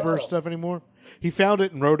survived? cyber stuff anymore. He found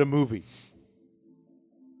it and wrote a movie.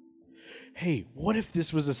 Hey, what if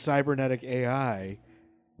this was a cybernetic AI?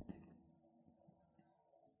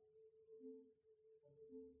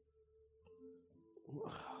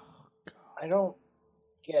 I don't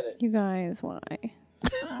get it. you guys, why?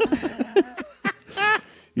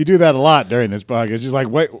 You do that a lot during this podcast. You're like,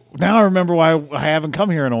 wait, now I remember why I haven't come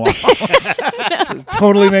here in a while. It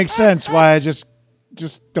totally makes sense why I just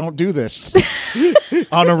don't do this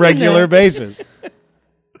on a regular basis.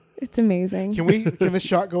 It's amazing. Can this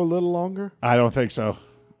shot go a little longer? I don't think so.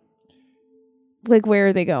 Like, where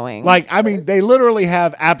are they going? Like, I mean, they literally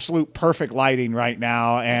have absolute perfect lighting right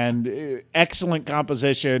now and excellent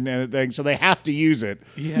composition and everything, so they have to use it.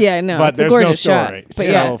 yeah, no, But it's a there's no gorgeous shot. story, But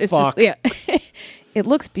so yeah, it's fuck. just yeah. It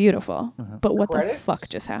looks beautiful, but what Credits? the fuck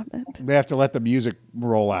just happened? They have to let the music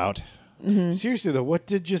roll out. Seriously though, what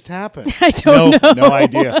did just happen? I don't know. No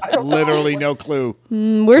idea. Literally no clue.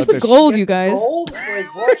 Where's But the this- gold, you guys? Gold?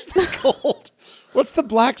 Like, what? Gold. What's the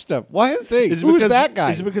black stuff? Why are they? Is it Who's because, that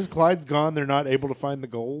guy? Is it because Clyde's gone? They're not able to find the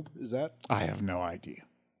gold. Is that? I have no idea.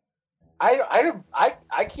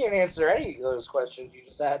 I can't answer any of those questions you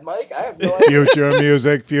just had, Mike. I have no idea.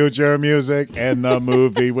 Future music, and the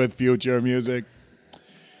movie with future music.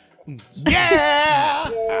 Yeah.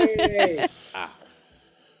 Yay.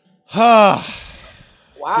 Wow.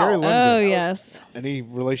 Gary Lundgren. Oh yes. Any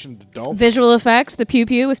relation to Dolph? Visual effects. The pew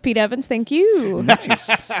pew was Pete Evans. Thank you.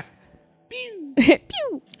 Nice.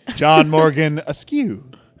 Pew. John Morgan askew.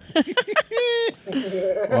 Wow.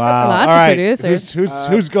 Lots All of right. producers.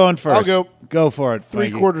 Who's going 1st? I'll go. Go for it.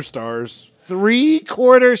 Mikey. 3/4 stars.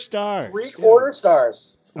 3/4 stars. 3/4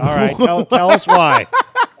 stars. All right. Tell us why.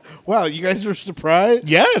 Wow, you guys were surprised?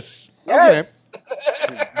 Yes. Yes.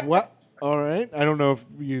 What? All right. I don't know if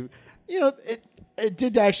you know, it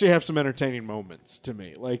did actually have some entertaining moments to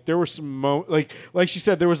me. Like there were some like she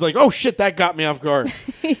said, there was like, oh shit, that got me off guard.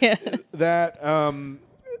 Yeah. That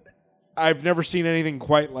I've never seen anything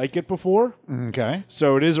quite like it before. Okay.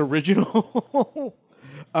 So it is original.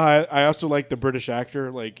 I also like the British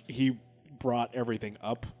actor. Like he brought everything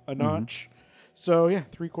up a notch. So yeah,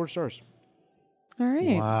 3/4 stars. All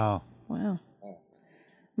right. Wow. Wow.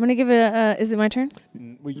 I'm gonna give it a. Is it my turn?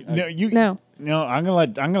 No. No. I'm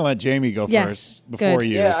gonna let Jamie go Yes. first before Good.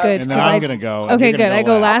 you. Yeah, Good, And then 'cause I'm I- gonna go. and Okay, you're gonna good. I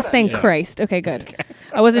go last. Thank Yes. Christ. Okay, good.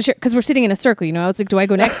 I wasn't sure because we're sitting in a circle. You know, I was like, do I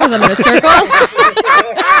go next because I'm in a circle?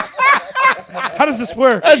 How does this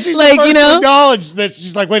work? And she's Like, the first you know? to acknowledge that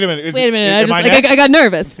she's like, wait a minute. Wait a minute. Am I next? I got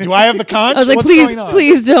nervous. Do I have the conch? I was like, What's please, going on?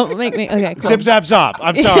 please don't make me. Okay, cool. Zip zap zop.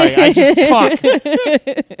 I'm sorry. I just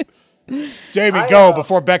fuck. Jamie, go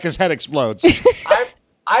before Becca's head explodes.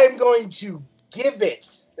 I'm going to give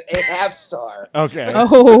it a half star. Okay.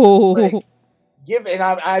 Oh, Like,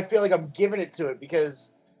 I feel like I'm giving it to it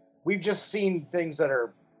because we've just seen things that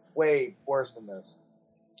are way worse than this.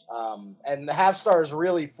 And the half star is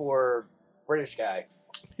really for British guy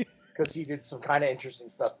because he did some kind of interesting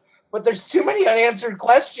stuff. But there's too many unanswered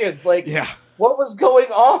questions. Like, Yeah. what was going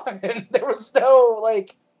on? There was no,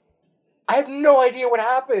 like, I have no idea what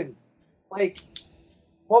happened. Like,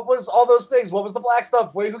 what was all those things? What was the black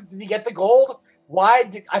stuff? Did he get the gold? I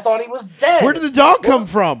thought he was dead. Where did the dog come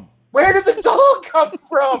from? Where did the dog come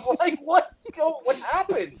from? Like, what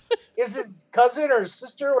happened? Is his cousin or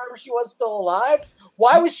sister, whoever she was, still alive?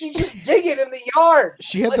 Why was she just digging in the yard?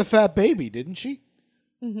 She had the fat baby, didn't she?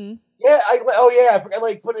 Mm-hmm. Yeah, I forgot.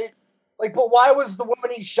 But why was the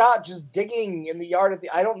woman he shot just digging in the yard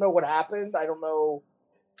I don't know what happened. I don't know,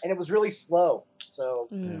 and it was really slow. So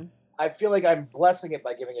I feel like I'm blessing it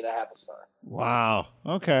by giving it a half a star. Wow.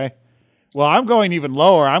 Okay. Well, I'm going even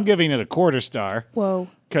lower. I'm giving it a quarter star. Whoa.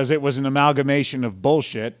 Because it was an amalgamation of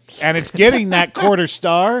bullshit. And it's getting that quarter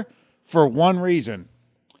star for one reason.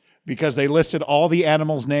 Because they listed all the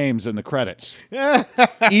animals' names in the credits.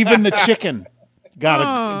 Even the chicken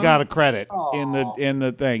got a credit in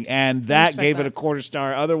the thing. And that gave it a quarter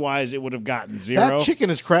star. Otherwise, it would have gotten 0. That chicken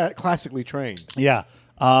is classically trained. Yeah.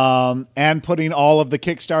 And putting all of the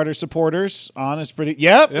Kickstarter supporters on is pretty.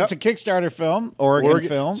 Yep, it's a Kickstarter film, Oregon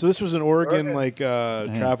film. So this was an Oregon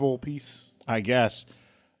travel piece, I guess.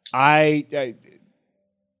 Black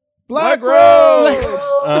Road.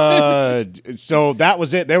 So that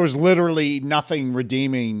was it. There was literally nothing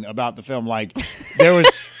redeeming about the film. Like there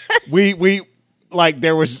was,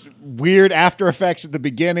 there was weird after effects at the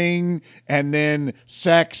beginning, and then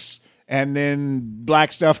sex. And then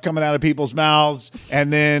black stuff coming out of people's mouths,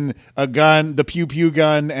 and then a gun, the pew pew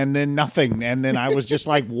gun, and then nothing. And then I was just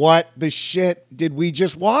like, what the shit did we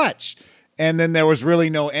just watch? And then there was really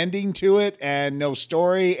no ending to it and no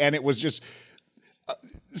story. And it was just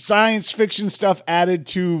science fiction stuff added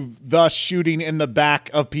to the shooting in the back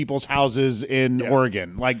of people's houses in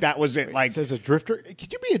Oregon. Like that was it. Like, it says a drifter.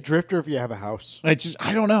 Could you be a drifter if you have a house? It's just,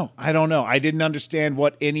 I don't know. I didn't understand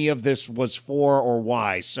what any of this was for or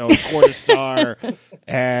why. So quarter star,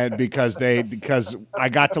 and because I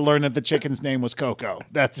got to learn that the chicken's name was Coco.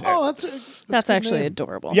 That's it. Oh, that's actually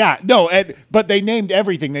adorable. Yeah, no, but they named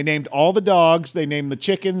everything. They named all the dogs. They named the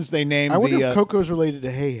chickens. They named. I wonder if Coco's related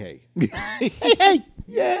to Hey Hey. Hey Hey.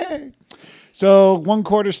 Yay. So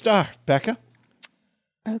 1/4 star. Becca?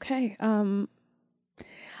 Okay. I'm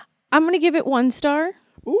going to give it 1 star.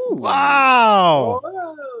 Ooh. Wow.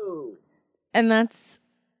 Whoa. And that's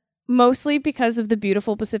mostly because of the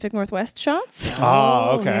beautiful Pacific Northwest shots.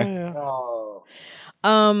 Oh, okay. Yeah. Oh.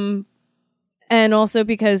 And also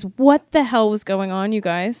because what the hell was going on, you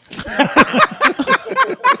guys?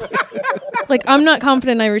 Like, I'm not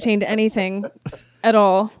confident I retained anything at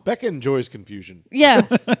all. Becca enjoys confusion. Yeah.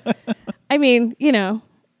 I mean,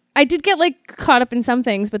 I did get caught up in some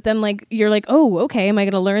things, but then you're like, oh, okay, am I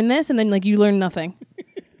going to learn this? And then you learn nothing.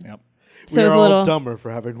 Yep. So we're it's a all little dumber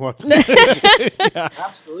for having watched it. Yeah.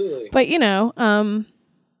 Absolutely. But good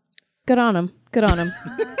on them. Good on them.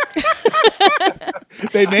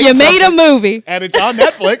 You made a movie. And it's on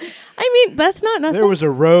Netflix. I mean, that's not nothing. There was a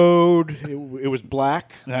road. It was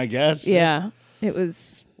black. I guess. Yeah. It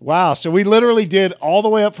was. Wow. So we literally did all the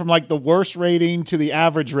way up from the worst rating to the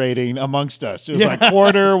average rating amongst us. It was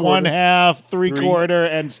quarter, 1/2, 3/4,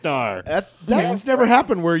 and star. That's never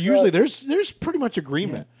happened where usually there's pretty much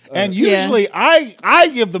agreement. And usually I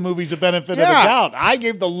give the movies a benefit of the doubt. I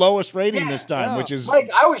gave the lowest rating this time, which is... Mike,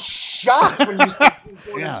 I was shocked when you said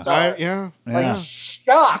 3/4 star.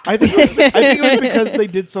 Shocked. I think it was because they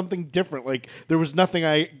did something different. There was nothing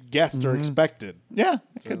I guessed or expected. Yeah,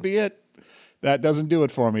 it could be it. That doesn't do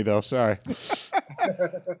it for me, though. Sorry.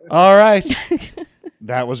 All right.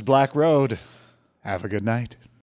 That was Black Road. Have a good night.